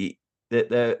say,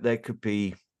 there could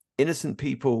be innocent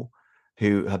people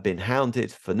who have been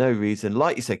hounded for no reason.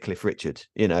 Like you said, Cliff Richard,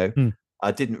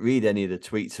 I didn't read any of the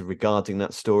tweets regarding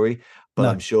that story, but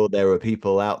I'm sure there were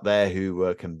people out there who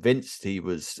were convinced he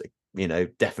was,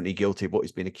 definitely guilty of what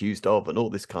he's been accused of and all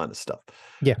this kind of stuff.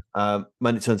 Yeah.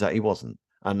 When it turns out he wasn't.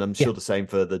 and I'm Yeah. sure the same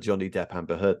for the Johnny Depp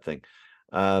Amber Heard thing.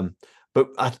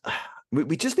 But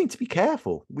we just need to be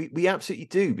careful. We absolutely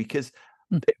do, because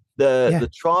Mm. the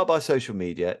trial by social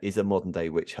media is a modern day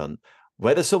witch hunt.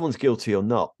 Whether someone's guilty or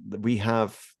not, we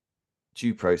have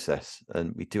due process,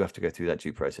 and we do have to go through that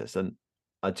due process. And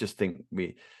I just think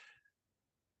we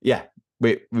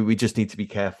just need to be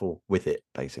careful with it,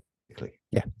 basically.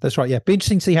 Yeah, that's right. Yeah, be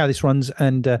interesting to see how this runs,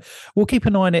 and we'll keep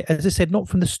an eye on it. As I said, not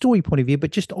from the story point of view,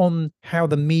 but just on how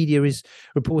the media is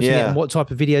reporting it and what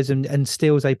type of videos and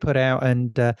stills they put out.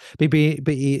 And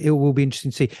it will be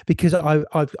interesting to see, because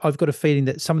I've got a feeling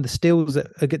that some of the stills that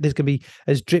there's going to be,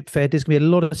 as drip fed, there's going to be a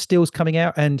lot of stills coming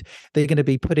out, and they're going to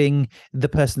be putting the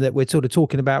person that we're sort of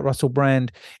talking about, Russell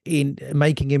Brand, in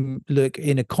making him look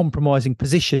in a compromising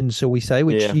position, so we say,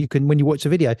 which you can when you watch the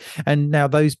video. And now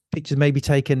those pictures may be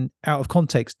taken out of context.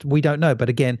 We don't know, but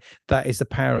again, that is the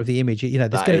power of the image. You know,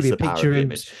 there's going to be a picture,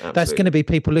 and that's going to be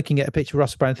people looking at a picture of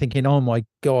Russell Brand thinking, "Oh my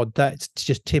God, that's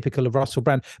just typical of Russell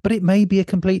Brand." But it may be a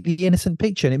completely innocent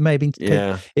picture, and it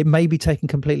may be taken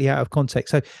completely out of context.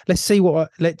 So let's see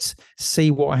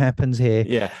what happens here.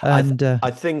 Yeah, and I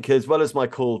think, as well as my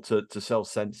call to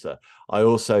self-censor, I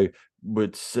also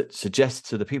would suggest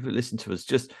to the people who listen to us,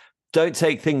 just don't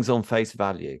take things on face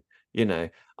value. You know,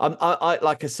 I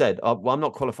like I said, I'm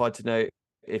not qualified to know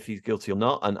if he's guilty or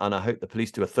not, and I hope the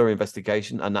police do a thorough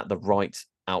investigation and that the right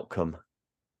outcome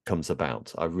comes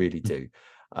about. I really do.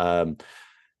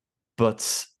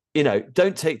 But you know,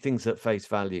 don't take things at face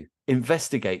value.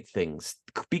 Investigate things.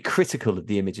 Be critical of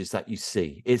the images that you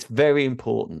see. It's very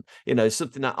important. You know,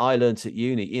 something that I learned at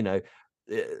uni. You know,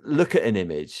 look at an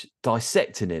image,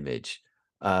 dissect an image,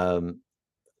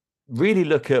 really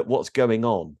look at what's going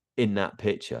on in that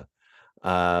picture.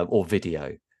 Or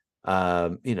video,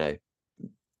 you know,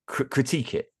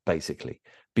 critique it, basically,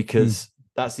 because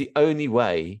that's the only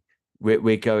way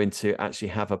we're going to actually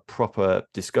have a proper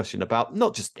discussion about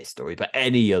not just this story, but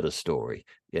any other story,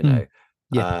 you know.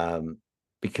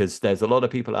 Because there's a lot of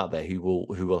people out there who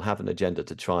will have an agenda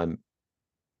to try and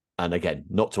again,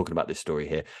 not talking about this story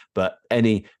here, but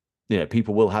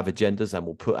people will have agendas and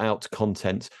will put out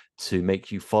content to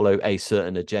make you follow a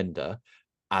certain agenda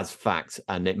as fact,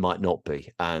 and it might not be.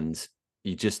 And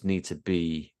you just need to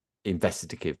be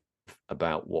investigative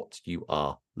about what you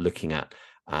are looking at,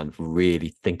 and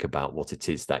really think about what it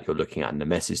is that you're looking at and the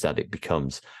message that it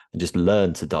becomes, and just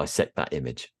learn to dissect that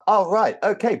image. All right.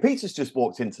 Okay. Peter's just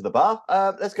walked into the bar.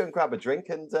 Let's go and grab a drink,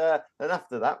 and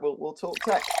after that, we'll talk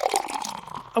tech.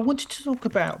 I wanted to talk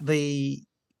about the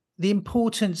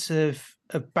importance of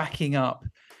backing up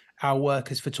our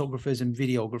work as photographers and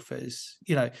videographers.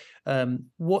 You know,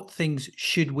 what things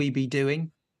should we be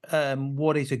doing?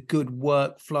 What is a good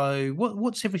workflow?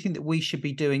 What's everything that we should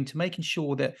be doing to making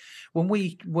sure that when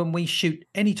we shoot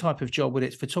any type of job, whether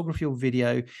it's photography or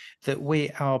video, that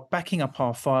we are backing up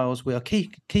our files, we are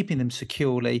keeping them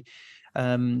securely,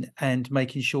 and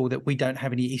making sure that we don't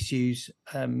have any issues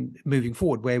moving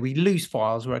forward, where we lose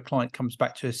files, where a client comes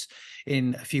back to us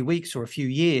in a few weeks or a few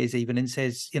years even and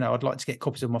says, you know, I'd like to get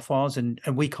copies of my files, and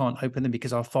we can't open them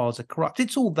because our files are corrupt.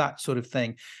 It's all that sort of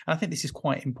thing. And I think this is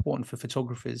quite important for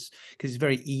photographers, because it's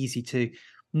very easy to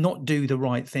not do the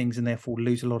right things and therefore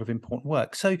lose a lot of important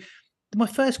work. So my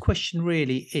first question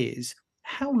really is,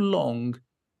 how long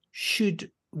should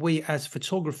we as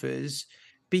photographers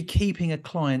be keeping a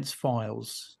client's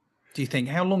files? Do you think?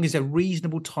 How long is a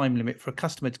reasonable time limit for a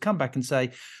customer to come back and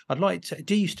say, I'd like to,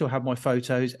 do you still have my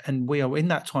photos? And we are in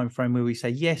that time frame where we say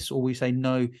yes, or we say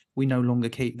no, we no longer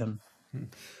keep them.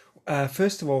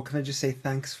 First of all, can I just say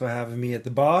thanks for having me at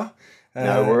the bar?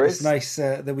 No worries. It's nice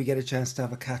that we get a chance to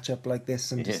have a catch up like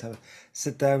this and just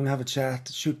sit down, have a chat,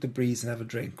 shoot the breeze, and have a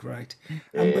drink, right?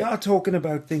 And we are talking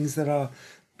about things that are,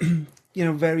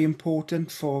 very important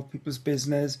for people's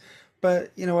business.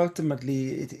 But,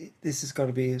 ultimately, this has got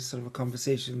to be sort of a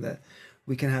conversation that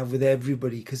we can have with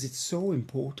everybody, because it's so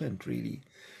important, really,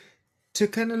 to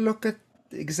kind of look at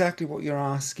exactly what you're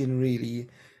asking, really.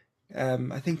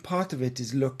 I think part of it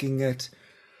is looking at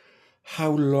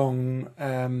how long,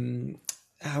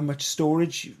 how much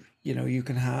storage, you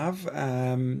can have,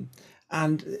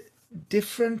 and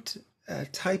different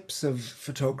types of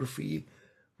photography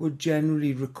would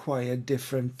generally require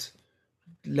different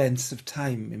lengths of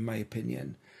time, in my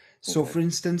opinion. So, for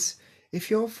instance,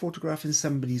 if you're photographing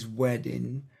somebody's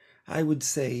wedding, I would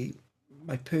say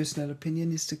my personal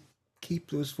opinion is to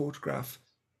keep those photographs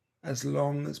as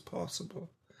long as possible.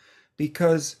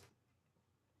 Because,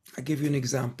 I'll give you an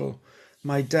example.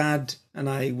 My dad and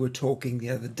I were talking the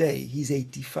other day. He's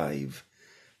 85.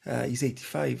 He's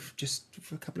 85 just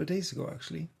a couple of days ago,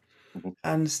 actually.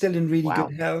 And still in really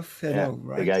good health. I know,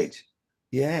 right? Big age.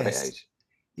 Yes. Great age.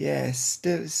 Yeah,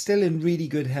 still in really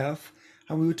good health.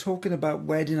 And we were talking about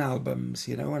wedding albums,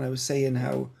 and I was saying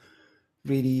how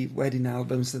really wedding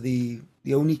albums are the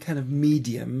only kind of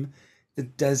medium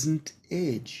that doesn't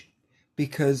age.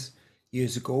 Because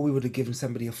years ago we would have given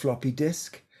somebody a floppy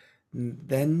disk, and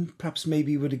then perhaps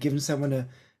maybe we would have given someone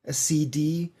a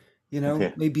CD,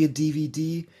 Yeah. maybe a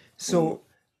DVD. Mm. So,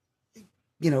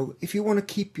 if you want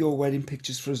to keep your wedding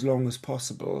pictures for as long as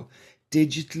possible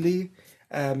digitally,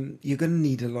 you're going to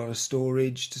need a lot of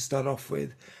storage to start off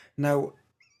with. Now,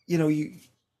 you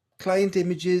client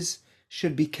images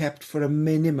should be kept for a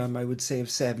minimum, I would say, of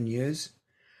 7 years.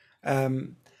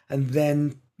 Um, and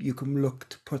then you can look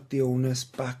to put the onus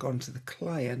back onto the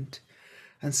client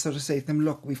and sort of say to them,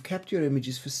 look, we've kept your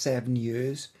images for 7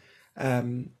 years.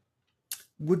 Um,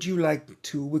 would you like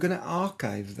to, we're going to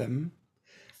archive them.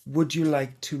 Would you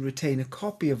like to retain a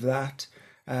copy of that?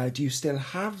 Do you still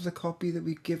have the copy that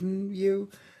we've given you?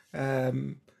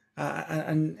 Um,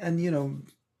 and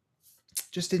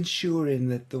just ensuring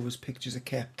that those pictures are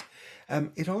kept.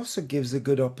 It also gives a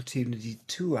good opportunity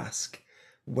to ask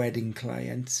wedding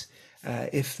clients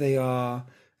if they are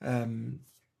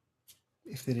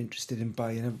if they're interested in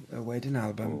buying a wedding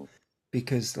album, Mm.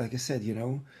 because, like I said,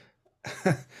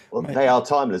 Well, my they are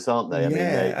timeless, aren't they? I mean,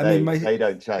 yeah, they I mean they my they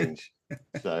don't change.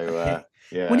 So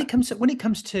When yeah. it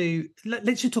comes to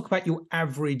let's just talk about your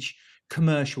average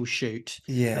commercial shoot.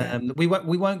 yeah. We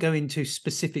won't go into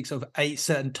specifics of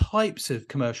certain types of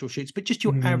commercial shoots, but just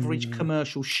your average Mm.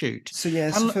 commercial shoot. So yeah,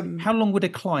 How so lo- for how long would a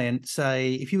client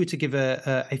say, if you were to give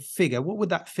a figure, what would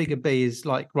that figure be? Is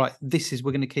like, right,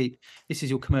 we're going to keep, this is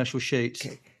your commercial shoot.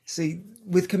 okay, see,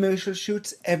 with commercial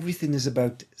shoots, everything is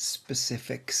about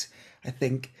specifics. I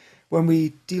think when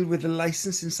we deal with the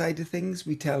licensing side of things,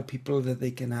 we tell people that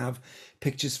they can have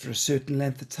pictures for a certain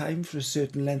length of time, for a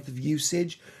certain length of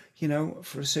usage,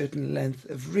 for a certain length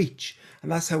of reach.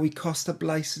 And that's how we cost up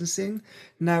licensing.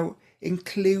 Now,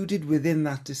 included within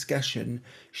that discussion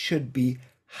should be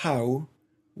how,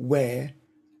 where,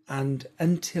 and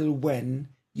until when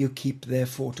you keep their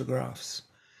photographs,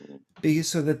 because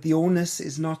so that the onus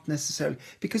is not necessarily,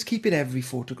 because keeping every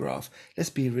photograph,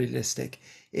 let's be realistic,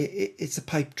 it's a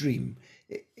pipe dream.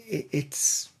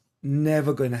 It's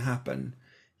never going to happen.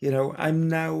 I'm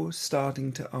now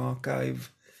starting to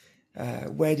archive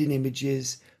wedding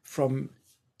images from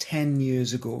 10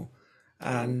 years ago,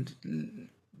 Mm.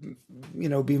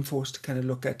 and being forced to kind of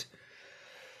look at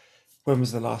when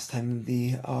was the last time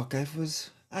the archive was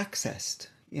accessed,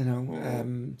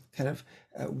 Mm. kind of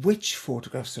which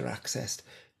photographs are accessed,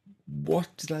 what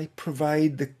did I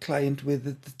provide the client with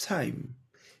at the time.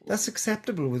 That's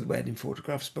acceptable with wedding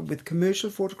photographs, but with commercial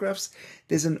photographs,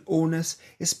 there's an onus,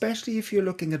 especially if you're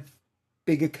looking at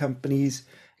bigger companies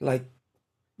like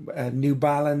New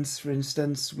Balance, for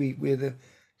instance. We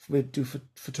do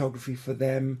photography for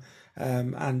them,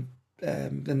 and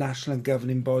the national and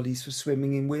governing bodies for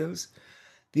swimming in Wales.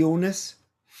 The onus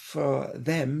for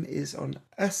them is on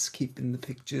us keeping the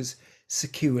pictures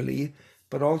securely,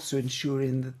 but also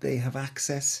ensuring that they have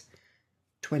access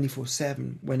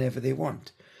 24/7 whenever they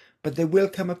want. But there will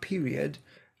come a period,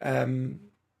 when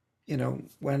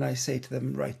I say to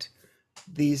them, right,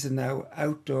 these are now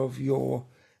out of your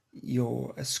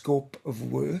scope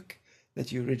of work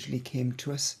that you originally came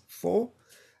to us for.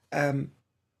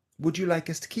 Would you like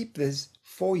us to keep this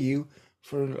for you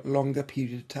for a longer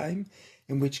period of time?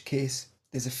 In which case,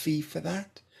 there's a fee for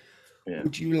that. Yeah.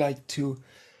 Would you like to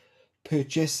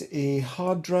purchase a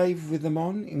hard drive with them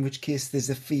on? In which case, there's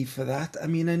a fee for that. I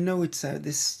mean, I know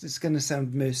this is going to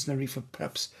sound mercenary for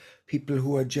perhaps people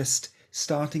who are just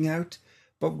starting out,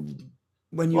 but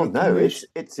when you're Well, a no, commercial,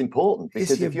 it's important, it's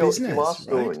because your if you are business, right?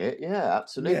 storing it, yeah,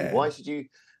 absolutely. Yeah. Why should you,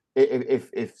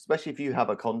 if especially if you have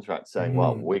a contract saying,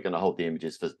 well, Mm. we're going to hold the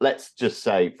images for, let's just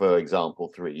say, for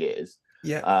example, 3 years.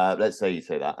 Yeah. Let's say you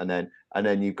say that, and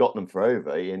then you've got them for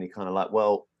over, and you're kind of like,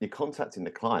 well, you're contacting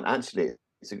the client. Actually,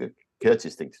 it's a good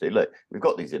courteous thing to do. Look, we've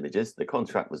got these images. The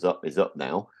contract is up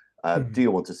now. Do Mhm.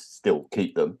 you want to still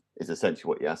keep them? Is essentially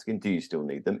what you're asking. Do you still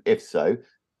need them? If so,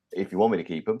 if you want me to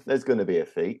keep them, there's going to be a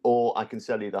fee, or I can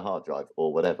sell you the hard drive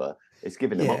or whatever. It's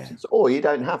giving them Yeah. options, or you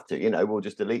don't have to. We'll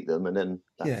just delete them, and then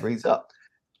that Yeah. frees up.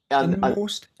 And And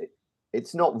most,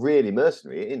 it's not really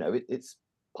mercenary. It's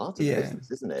part of the yeah.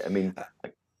 business, isn't it? I mean, Uh,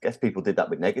 I guess people did that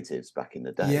with negatives back in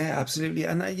the day. Yeah, absolutely.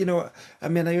 And I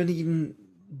mean, I only even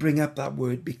bring up that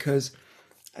word because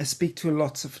I speak to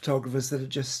lots of photographers that are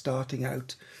just starting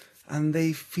out, and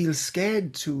they feel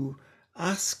scared to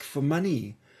ask for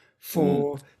money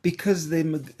Mm. because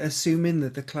they're assuming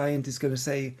that the client is going to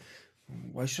say,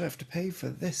 why should I have to pay for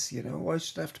this? Why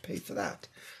should I have to pay for that?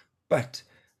 But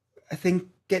I think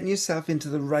getting yourself into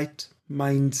the right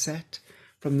mindset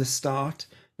from the start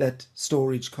that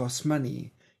storage costs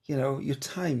money. You know, your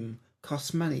time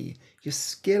costs money, your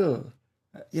skill,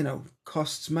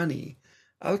 costs money.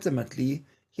 Ultimately,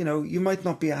 you might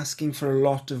not be asking for a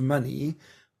lot of money,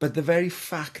 but the very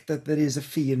fact that there is a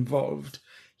fee involved,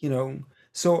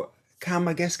 So, Cam,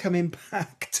 I guess coming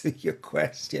back to your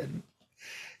question,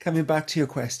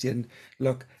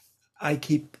 look, I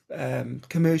keep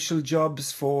commercial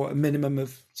jobs for a minimum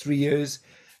of 3 years.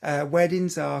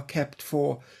 Weddings are kept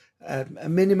for a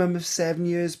minimum of 7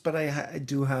 years, but I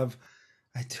do have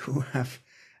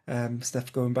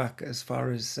stuff going back as far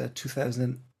as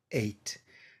 2008.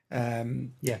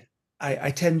 Yeah.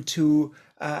 I tend to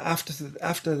after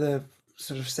the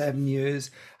sort of 7 years,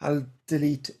 I'll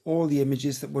delete all the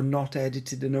images that were not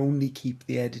edited and only keep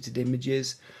the edited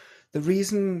images. The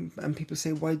reason, and people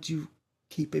say, why do you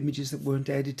keep images that weren't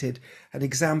edited? An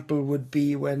example would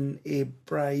be when a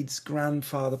bride's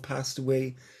grandfather passed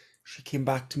away. She came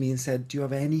back to me and said, do you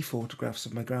have any photographs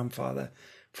of my grandfather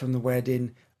from the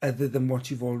wedding other than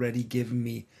what you've already given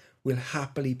me? We'll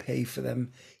happily pay for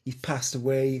them. He's passed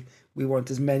away. We want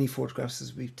as many photographs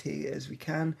as we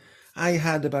can. I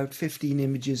had about 15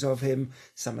 images of him.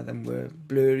 Some of them were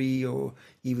blurry or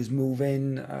he was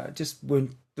moving, just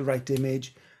weren't the right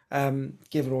image.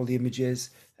 Give her all the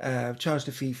images, charged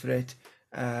a fee for it,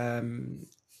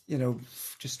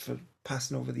 just for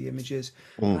passing over the images.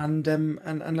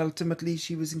 And ultimately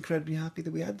she was incredibly happy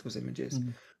that we had those images,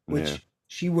 which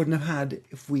she wouldn't have had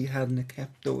if we hadn't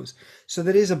kept those. So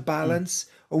there is a balance.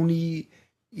 Only,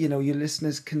 your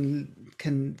listeners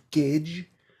can gauge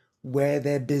where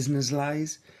their business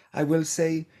lies. I will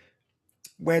say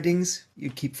weddings you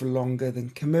keep for longer than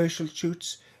commercial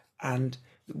shoots, and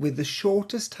with the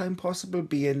shortest time possible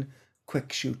being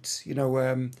quick shoots,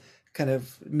 kind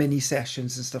of mini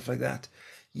sessions and stuff like that.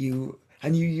 You'd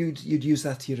use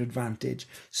that to your advantage.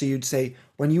 So you'd say,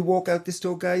 when you walk out this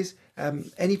door, guys,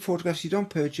 any photographs you don't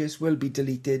purchase will be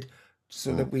deleted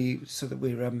so that we've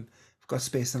got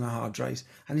space on our hard drives.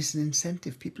 And it's an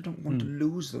incentive. People don't want to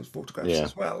lose those photographs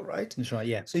as well, right? That's right,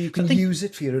 yeah. So you can use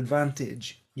it for your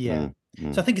advantage. Yeah.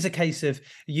 So I think it's a case of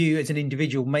you as an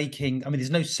individual there's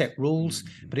no set rules,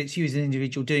 but it's you as an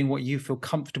individual doing what you feel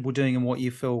comfortable doing and what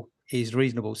you feel is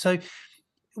reasonable. So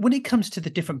when it comes to the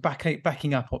different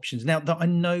backing up options, now that I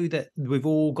know that we've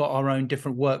all got our own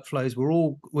different workflows,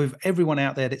 with everyone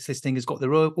out there that's listening has got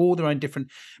all their own different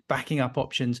backing up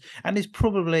options, and there's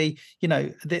probably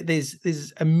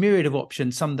there's a myriad of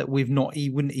options, some that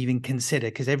wouldn't even consider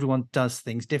because everyone does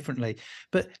things differently.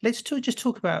 But let's just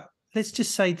talk about. Let's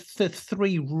just say the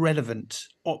three relevant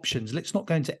options. Let's not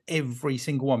go into every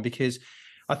single one because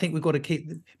I think we've got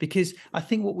to I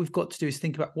think what we've got to do is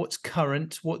think about what's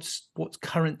current, what's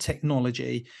current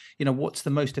technology, what's the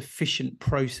most efficient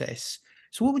process.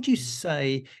 So what would you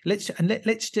say? Let's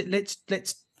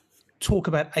talk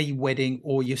about a wedding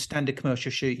or your standard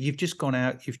commercial shoot. You've just gone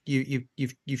out,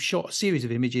 you've shot a series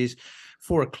of images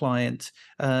for a client,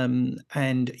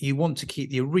 and you want to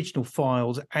keep the original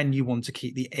files and you want to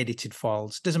keep the edited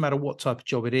files. Doesn't matter what type of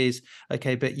job it is,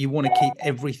 okay, but you want to keep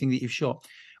everything that you've shot.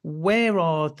 Where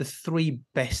are the three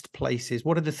best places?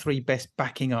 What are the three best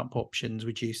backing up options,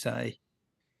 would you say?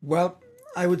 Well,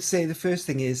 I would say the first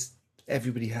thing is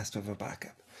everybody has to have a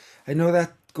backup. I know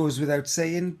that goes without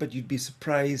saying, but you'd be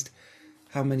surprised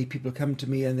how many people come to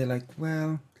me and they're like,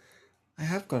 well, I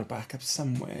have got a backup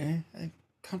somewhere. I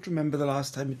can't remember the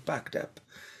last time it backed up.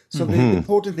 So the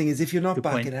important thing is if you're not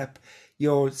backing up,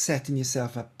 you're setting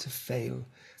yourself up to fail.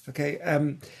 Okay.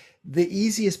 The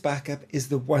easiest backup is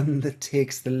the one that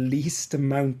takes the least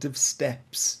amount of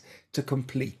steps to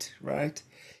complete, right?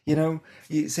 You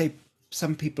say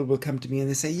some people will come to me and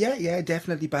they say, yeah,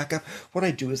 definitely backup. What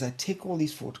I do is I take all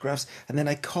these photographs and then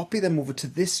I copy them over to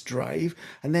this drive,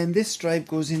 and then this drive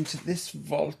goes into this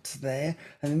vault there,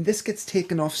 and then this gets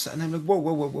taken off. And I'm like,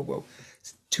 whoa.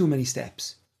 It's too many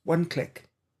steps. One click,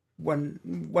 one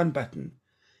button.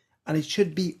 And it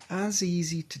should be as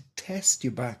easy to test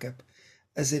your backup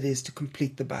as it is to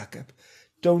complete the backup.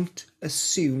 Don't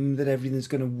assume that everything's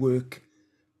going to work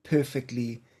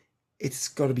perfectly. It's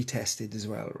got to be tested as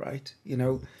well, right?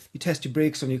 You test your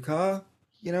brakes on your car,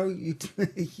 you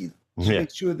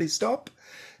make sure they stop.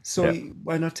 So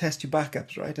why not test your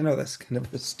backups, right? I know that's kind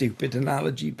of a stupid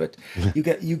analogy, but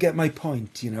you get my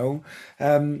point,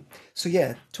 So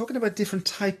yeah, talking about different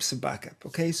types of backup.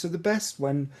 Okay, so the best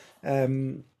one,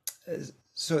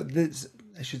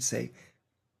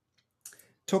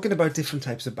 talking about different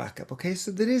types of backup. Okay, so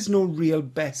there is no real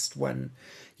best one.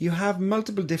 You have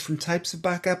multiple different types of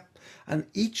backup, and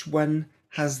each one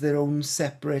has their own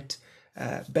separate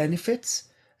benefits,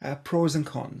 pros and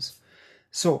cons.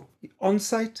 So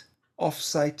on-site,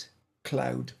 off-site,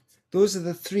 cloud. Those are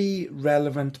the three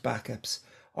relevant backups.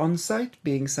 On-site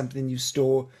being something you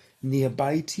store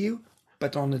nearby to you,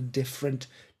 but on a different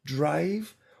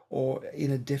drive or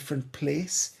in a different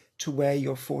place to where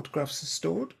your photographs are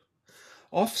stored.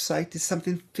 Off-site is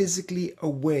something physically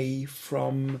away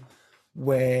from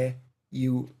where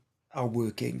you are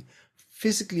working,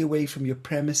 physically away from your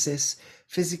premises,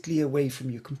 physically away from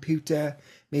your computer,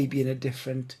 maybe in a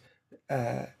different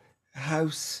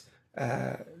house,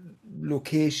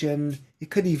 location. It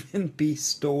could even be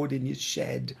stored in your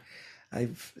shed.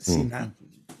 I've seen that.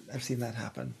 I've seen that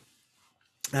happen.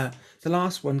 The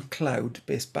last one,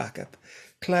 cloud-based backup.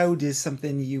 Cloud is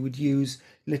something you would use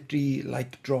literally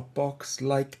like Dropbox,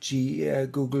 like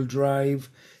Google Drive,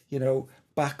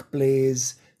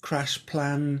 Backblaze,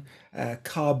 CrashPlan,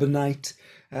 Carbonite.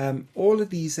 All of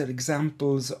these are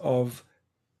examples of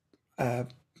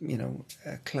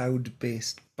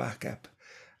cloud-based backup,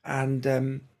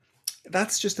 and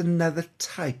that's just another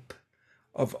type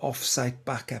of off-site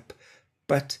backup,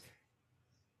 but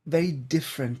very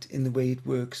different in the way it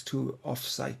works to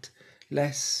off-site,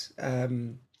 less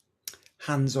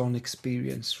hands-on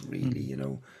experience, really.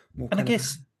 More And I kind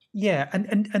guess, yeah,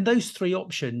 and those three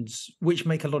options, which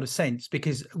make a lot of sense,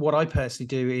 because what I personally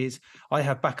do is I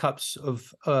have backups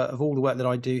of all the work that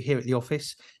I do here at the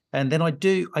office, and then I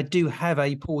do have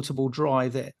a portable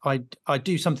drive that I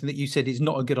do something that you said is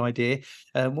not a good idea.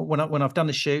 When I've done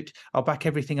the shoot, I'll back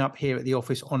everything up here at the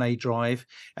office on a drive,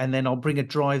 and then I'll bring a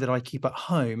drive that I keep at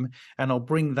home, and I'll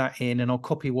bring that in, and I'll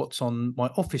copy what's on my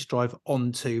office drive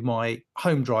onto my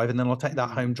home drive, and then I'll take that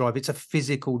home drive. It's a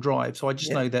physical drive, so I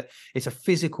just know that it's a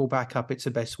physical backup. It's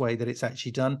the best way that it's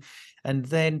actually done. And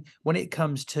then when it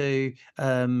comes to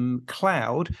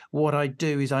cloud, what I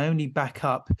do is I only back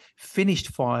up finished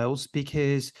files,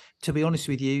 because to be honest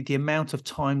with you, the amount of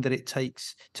time that it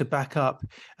takes to back up,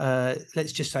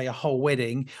 let's just say a whole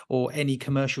wedding or any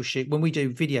commercial shoot, when we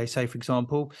do video, say for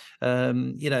example,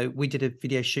 we did a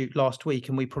video shoot last week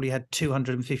and we probably had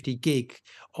 250 gig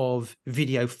of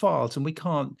video files, and we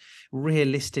can't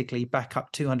realistically back up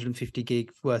 250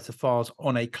 gig worth of files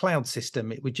on a cloud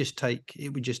system. It would just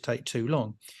take too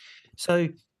long. So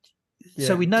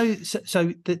we know,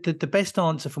 so the best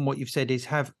answer from what you've said is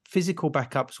have physical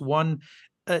backups. One,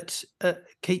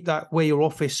 keep that where your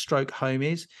office stroke home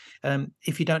is.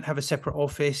 If you don't have a separate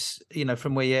office,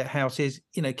 from where your house is,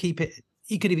 keep it.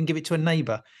 You could even give it to a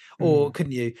neighbor, or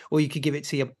couldn't you? Or you could give it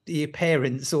to your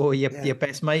parents or your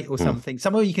best mate or something.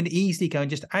 Somewhere you can easily go and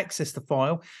just access the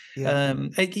file.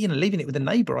 Leaving it with a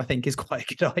neighbor, I think, is quite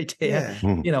a good idea.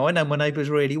 I know my neighbors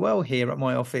really well here at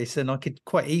my office, and I could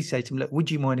quite easily say to them, look,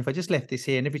 would you mind if I just left this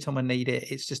here, and every time I need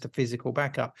it, it's just a physical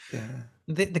backup.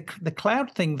 The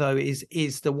cloud thing though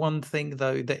is the one thing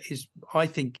though that is, I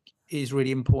think, is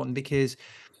really important, because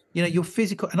your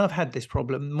physical, and I've had this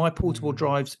problem. My portable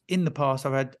drives in the past,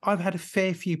 I've had a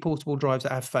fair few portable drives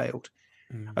that have failed.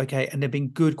 Okay, and they've been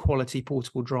good quality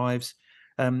portable drives.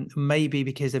 Maybe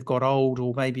because they've got old,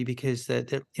 or maybe because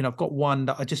I've got one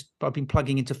that I've been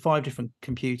plugging into 5 different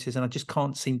computers and I just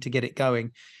can't seem to get it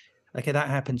going. Okay, that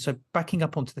happens. So backing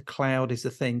up onto the cloud is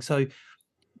the thing. So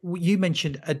you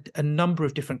mentioned a number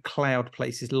of different cloud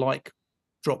places like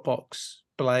Dropbox,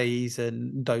 Blaze,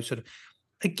 and those sort of.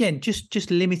 Again, just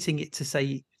limiting it to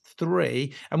say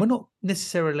 3, and we're not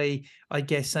necessarily, I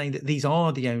guess, saying that these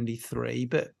are the only 3,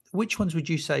 but which ones would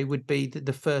you say would be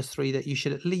the first 3 that you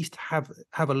should at least have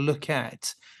a look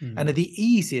at and are the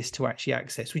easiest to actually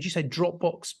access? Would you say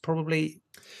Dropbox probably?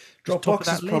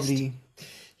 Dropbox is probably,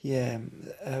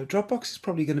 Dropbox is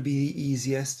probably going to be the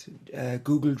easiest.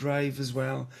 Google Drive as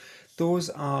well.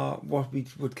 Those are what we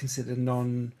would consider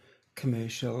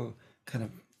non-commercial kind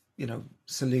of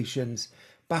solutions.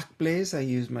 Backblaze I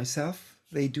use myself.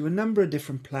 They do a number of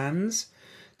different plans.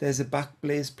 There's a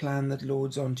Backblaze plan that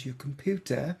loads onto your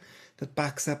computer that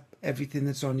backs up everything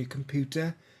that's on your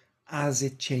computer as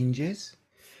it changes.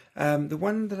 The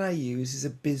one that I use is a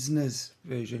business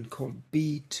version called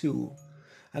B2,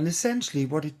 and essentially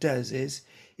what it does is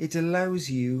it allows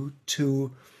you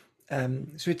to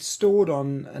so it's stored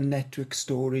on a network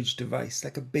storage device,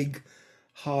 like a big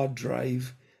hard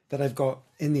drive that I've got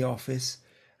in the office,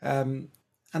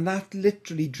 and that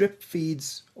literally drip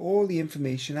feeds all the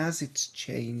information as it's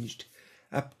changed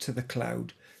up to the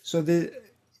cloud. So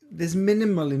there's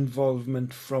minimal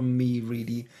involvement from me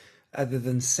really, other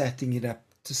than setting it up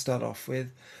to start off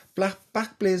with.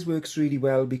 Backblaze works really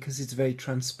well because it's very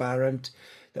transparent.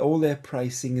 All their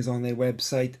pricing is on their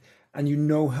website, and you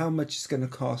know how much it's going to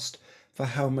cost for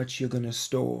how much you're going to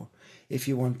store. If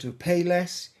you want to pay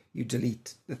less, you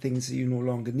delete the things that you no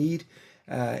longer need.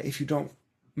 If you don't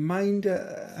mind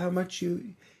how much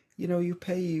you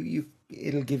pay.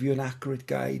 It'll give you an accurate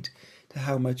guide to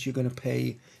how much you're going to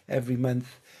pay every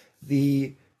month.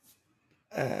 The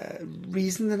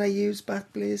reason that I use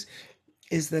Backblaze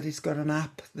is that it's got an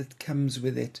app that comes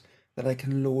with it that I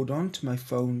can load onto my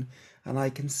phone, and I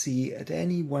can see at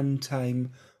any one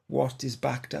time what is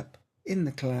backed up in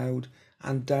the cloud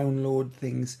and download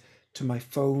things to my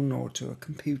phone or to a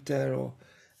computer, or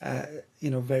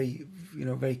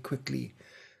very quickly.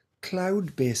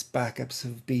 Cloud-based backups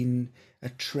have been a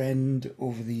trend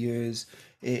over the years,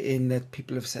 in that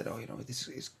people have said, oh, this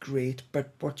is great,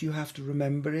 but what you have to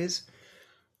remember is,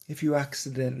 if you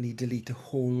accidentally delete a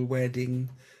whole wedding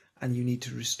and you need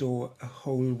to restore a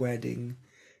whole wedding,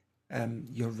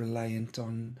 you're reliant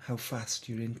on how fast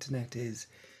your internet is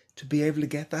to be able to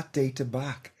get that data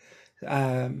back.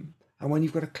 And when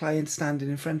you've got a client standing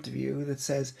in front of you that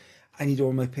says, I need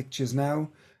all my pictures now,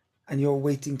 and you're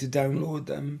waiting to download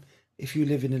them, if you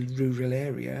live in a rural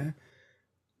area,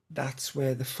 that's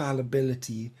where the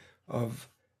fallibility of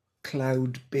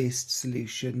cloud-based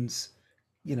solutions,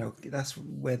 that's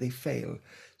where they fail.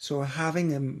 So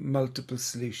having multiple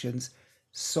solutions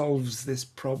solves this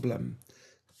problem.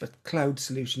 But cloud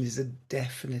solution is a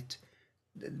definite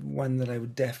one that I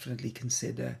would definitely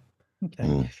consider.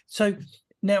 Okay. So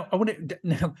now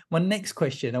my next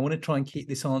question, I want to try and keep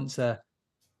this answer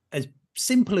as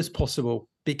simple as possible,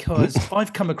 because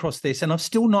I've come across this and I've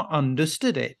still not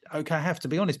understood it. Okay, I have to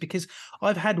be honest, because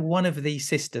I've had one of these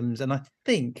systems, and I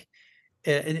think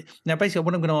now basically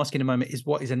what I'm going to ask in a moment is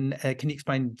can you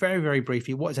explain very, very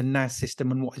briefly what is a NAS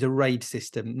system and what is a RAID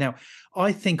system? Now,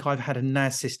 I think I've had a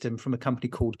NAS system from a company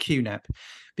called QNAP,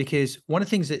 because one of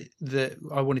the things that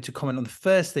I wanted to comment on, the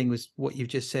first thing was what you've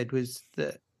just said, was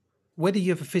that whether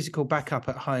you have a physical backup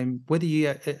at home, whether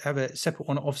you have a separate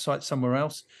one offsite somewhere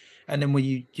else, and then when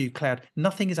you do cloud,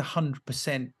 nothing is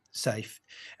 100% safe.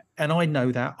 And I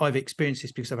know that I've experienced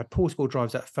this because I've had portable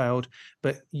drives that failed,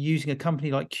 but using a company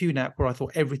like QNAP, where I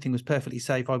thought everything was perfectly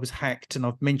safe, I was hacked. And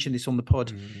I've mentioned this on the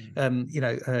pod,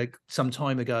 some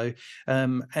time ago.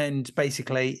 And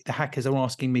basically the hackers are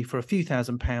asking me for a few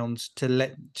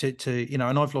 £1,000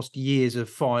 and I've lost years of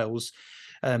files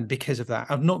because of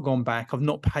that. I've not gone back. I've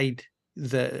not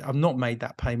made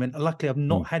that payment. Luckily, I've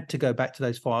not had to go back to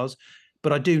those files,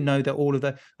 but I do know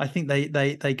that I think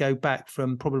they go back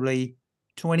from probably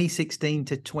 2016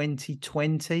 to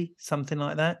 2020, something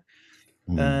like that.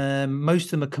 Most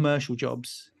of them are commercial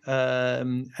jobs,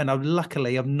 and I've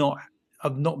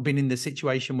not been in the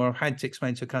situation where I've had to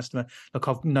explain to a customer, look,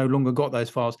 I've no longer got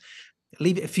those files.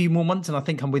 Leave it a few more months, and I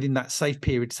think I'm within that safe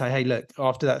period to say, hey, look,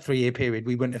 after that 3-year period,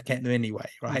 we wouldn't have kept them anyway,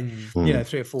 right? 3 or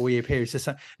 4-year periods.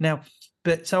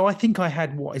 So I think I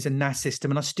had what is a NAS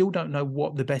system, and I still don't know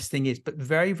what the best thing is, but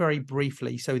very, very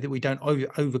briefly, so that we don't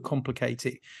overcomplicate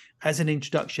it, as an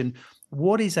introduction,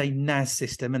 what is a NAS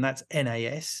system? And that's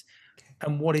NAS.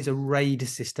 And what is a RAID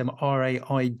system?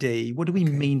 RAID. What do we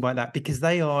mean by that? Because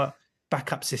they are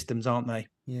backup systems, aren't they?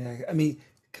 Yeah, I mean,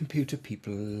 computer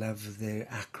people love their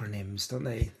acronyms, don't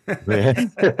they?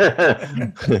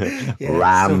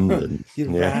 RAM,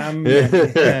 RAM,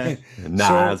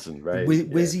 NAS, and RAID.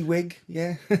 WYSIWYG,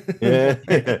 yeah.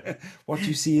 What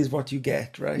you see is what you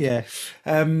get, right? Yeah.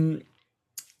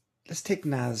 Let's take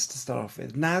NAS to start off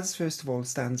with. NAS, first of all,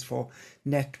 stands for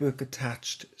Network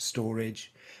Attached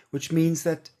Storage, which means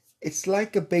that it's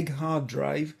like a big hard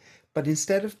drive, but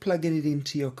instead of plugging it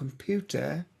into your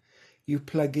computer, you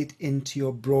plug it into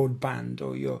your broadband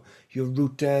or your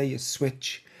router, your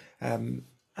switch, and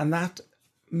that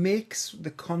makes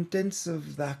the contents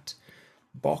of that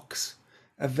box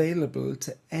available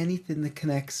to anything that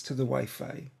connects to the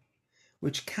Wi-Fi,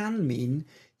 which can mean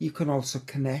you can also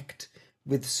connect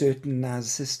with certain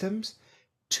NAS systems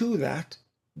to that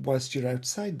whilst you're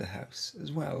outside the house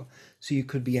as well. So you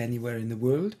could be anywhere in the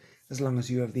world, as long as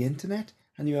you have the internet,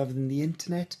 and you have the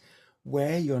internet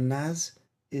where your NAS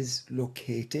is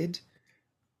located,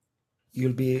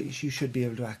 you should be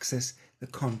able to access the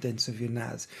contents of your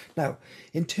NAS. Now,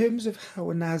 in terms of how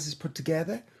a NAS is put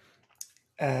together,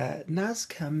 NAS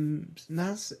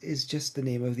is just the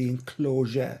name of the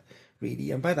enclosure,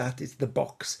 really, and by that it's the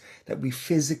box that we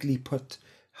physically put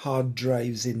hard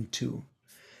drives into.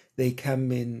 They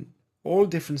come in all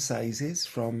different sizes,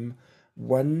 from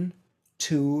 1,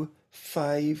 2,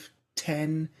 5,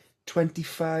 10,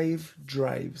 25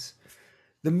 drives.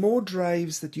 The more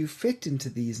drives that you fit into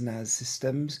these NAS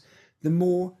systems, the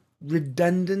more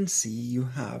redundancy you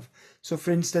have. So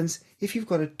for instance, if you've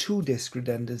got a 2-disk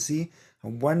redundancy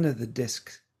and one of the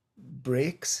disks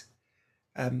breaks,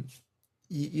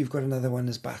 you've got another one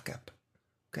as backup.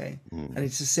 Okay. And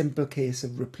it's a simple case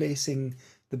of replacing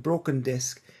the broken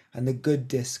disk, and the good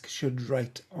disk should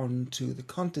write onto the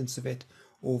contents of it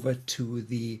over to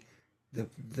the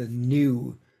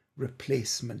new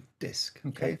replacement disk.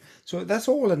 Okay, so that's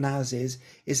all a NAS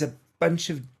is a bunch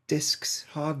of disks,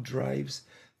 hard drives,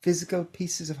 physical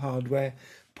pieces of hardware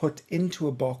put into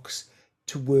a box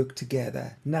to work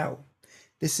together. Now,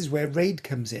 this is where RAID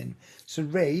comes in. So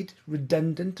RAID,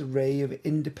 redundant array of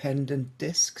independent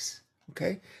disks.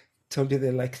 Okay, told you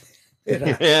they like their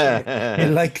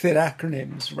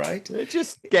acronyms, right? They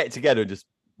just get together and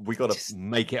we got to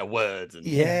make it a word. And,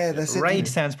 that's it. RAID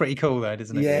sounds pretty cool, though,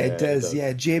 doesn't it? Yeah, it does.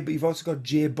 Yeah, you've also got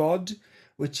JBOD,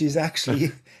 which is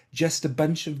actually just a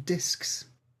bunch of disks.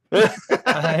 Right.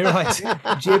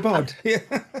 JBOD. Yeah.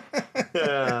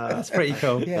 That's pretty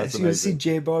cool. Yeah, so you'll see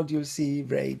JBOD, you'll see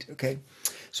RAID. Okay,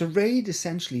 so RAID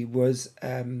essentially was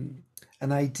an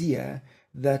idea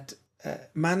that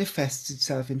manifests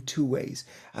itself in two ways,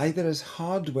 either as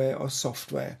hardware or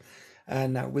software.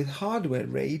 And now with hardware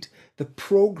RAID, the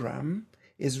program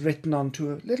is written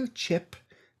onto a little chip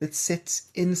that sits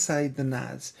inside the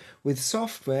NAS. With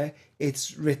software,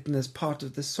 it's written as part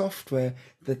of the software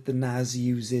that the NAS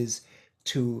uses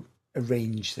to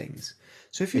arrange things.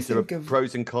 So if you think of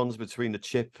pros and cons between the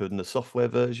chip and the software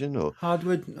version, or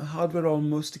hardware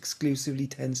almost exclusively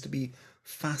tends to be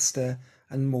faster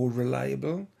and more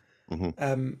reliable.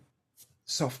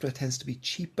 Software tends to be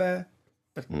cheaper,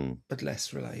 but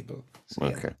less reliable. So,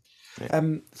 okay.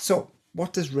 So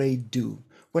what does RAID do?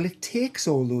 Well, it takes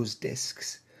all those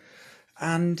disks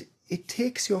and it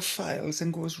takes your files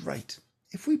and goes, right,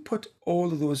 if we put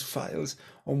all of those files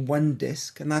on one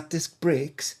disk and that disk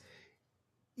breaks,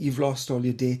 you've lost all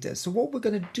your data. So what we're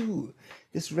going to do,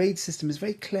 this RAID system is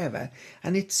very clever,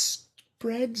 and it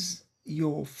spreads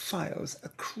your files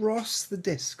across the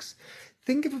disks.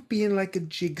 Think of it being like a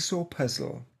jigsaw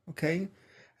puzzle, okay?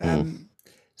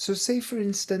 So say, for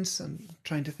instance, I'm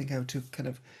trying to think how to kind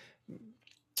of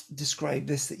describe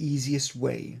this the easiest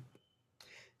way.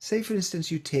 Say, for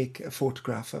instance, you take a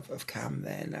photograph of Cam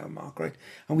there now, Mark, right?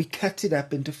 And we cut it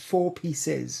up into 4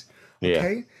 pieces,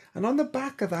 okay? Yeah. And on the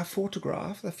back of that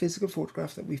photograph, the physical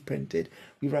photograph that we've printed,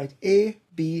 we write A,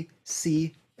 B,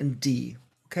 C, and D,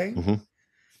 okay?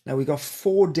 Now we got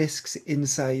 4 disks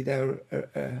inside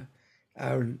our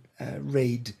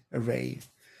RAID array,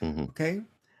 okay?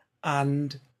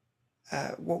 And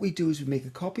what we do is we make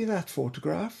a copy of that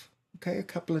photograph, okay, a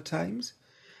couple of times.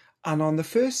 And on the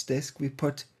first disk, we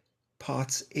put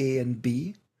parts A and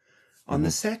B. On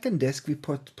the second disk, we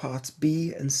put parts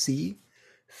B and C.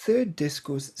 Third disk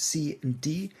goes C and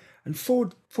D. And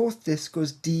fourth disk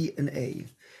goes D and A.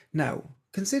 Now,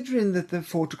 considering that the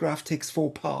photograph takes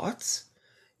 4 parts,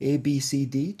 A, B, C,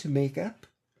 D, to make up,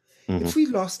 if we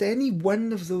lost any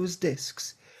one of those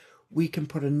disks, we can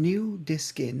put a new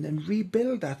disk in and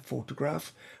rebuild that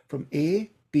photograph from A,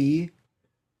 B,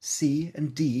 C,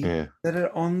 and D that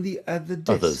are on the other disk.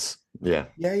 Others, yeah.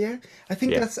 I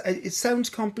think that's, it sounds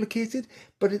complicated,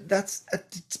 but that's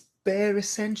at its bare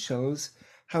essentials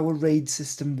how a RAID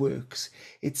system works.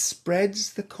 It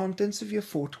spreads the contents of your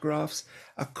photographs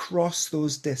across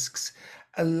those disks,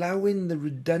 allowing the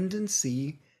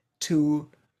redundancy to,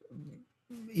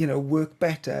 work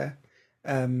better,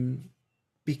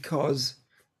 because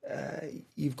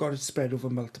you've got it spread over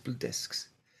multiple disks.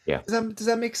 Yeah. Does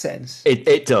that make sense?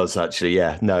 It does, actually.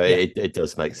 Yeah. No, it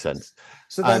does make sense.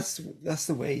 So that's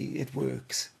the way it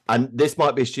works. And this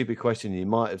might be a stupid question. You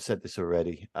might have said this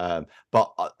already.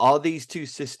 But are these two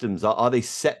systems, are they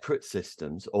separate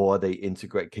systems, or are they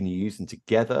integrated? Can you use them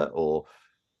together, or?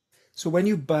 So when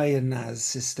you buy a NAS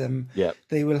system,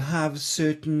 they will have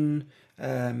certain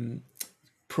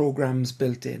programs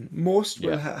built in. Most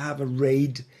will have a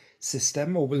RAID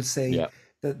system, or will say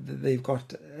that they've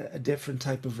got a different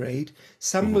type of RAID.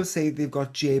 Some will say they've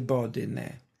got JBOD in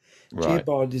there. Right.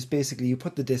 JBOD is basically you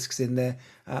put the disks in there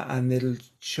and it'll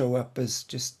show up as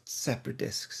just separate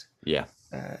disks. Yeah.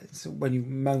 So when you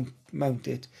mount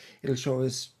it, it'll show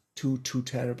as 2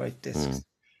 terabyte disks.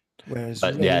 Whereas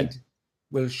RAID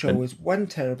will show as 1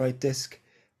 terabyte disk,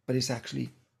 but it's actually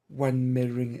one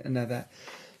mirroring another.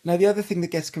 Now, the other thing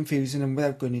that gets confusing, and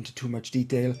without going into too much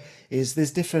detail, is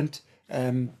there's different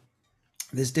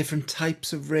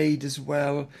types of RAID as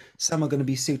well. Some are going to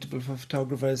be suitable for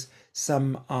photographers,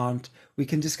 some aren't. We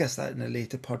can discuss that in a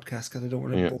later podcast because I don't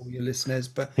want to bore your listeners.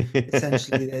 But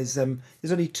essentially, there's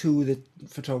only 2 that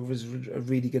photographers are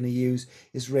really going to use: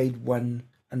 is RAID 1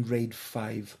 and RAID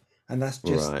 5, and that's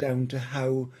just down to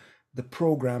how the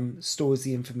program stores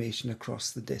the information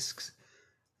across the disks.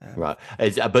 Right,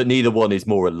 but neither one is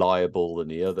more reliable than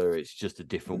the other. It's just a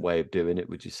different way of doing it,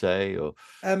 would you say? Or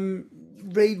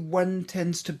RAID 1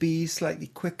 tends to be slightly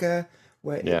quicker.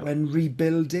 when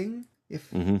rebuilding. If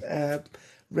Mhm.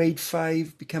 RAID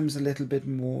 5 becomes a little bit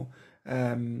more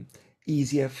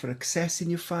easier for accessing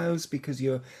your files because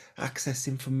you're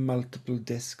accessing from multiple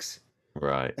disks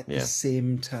Right. at the Yeah.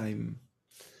 same time.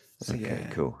 So Okay.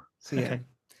 Cool. So yeah. Okay.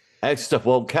 Excellent stuff.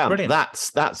 Well, Cam, Brilliant.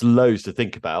 that's loads to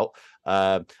think about.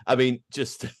 I mean,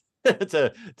 just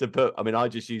to put, I mean, I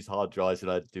just use hard drives,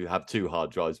 and I do have 2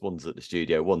 hard drives. One's at the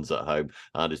studio, one's at home.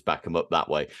 I just back them up that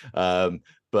way.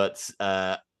 But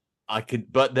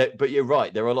you're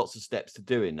right. There are lots of steps to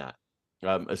doing that.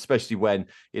 Especially when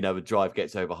the drive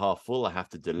gets over half full, I have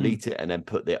to delete it and then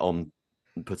put it on.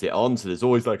 So there's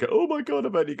always like, oh my god,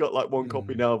 I've only got like 1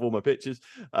 copy now of all my pictures.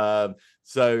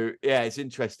 So yeah, it's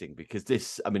interesting because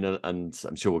this, I mean, and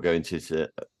I'm sure we'll go into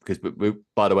it because we,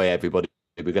 by the way, everybody,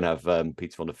 we're going to have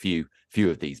Peter on a few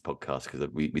of these podcasts because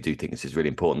we do think this is really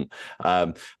important.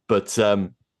 It's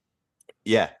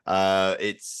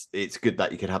good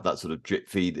that you can have that sort of drip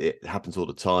feed. It happens all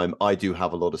the time. I do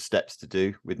have a lot of steps to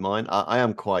do with mine. I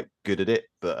am quite good at it,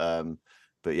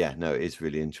 but yeah, no, it is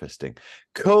really interesting.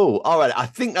 Cool. All right. I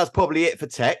think that's probably it for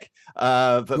tech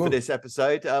for this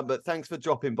episode. But thanks for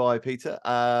dropping by, Peter.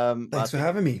 Thanks for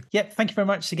having me. Yep. Thank you very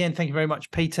much again. Thank you very much,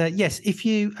 Peter. Yes. If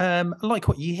you like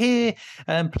what you hear,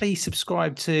 please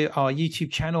subscribe to our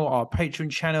YouTube channel, our Patreon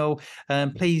channel.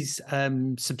 Please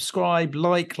subscribe,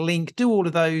 like, link, do all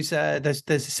of those. There's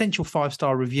essential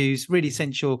 5-star reviews, really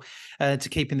essential to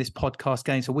keeping this podcast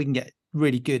going so we can get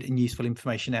really good and useful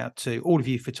information out to all of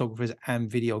you photographers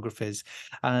and videographers.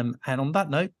 And on that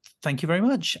note, thank you very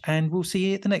much, and we'll see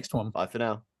you at the next one. Bye for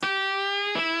now.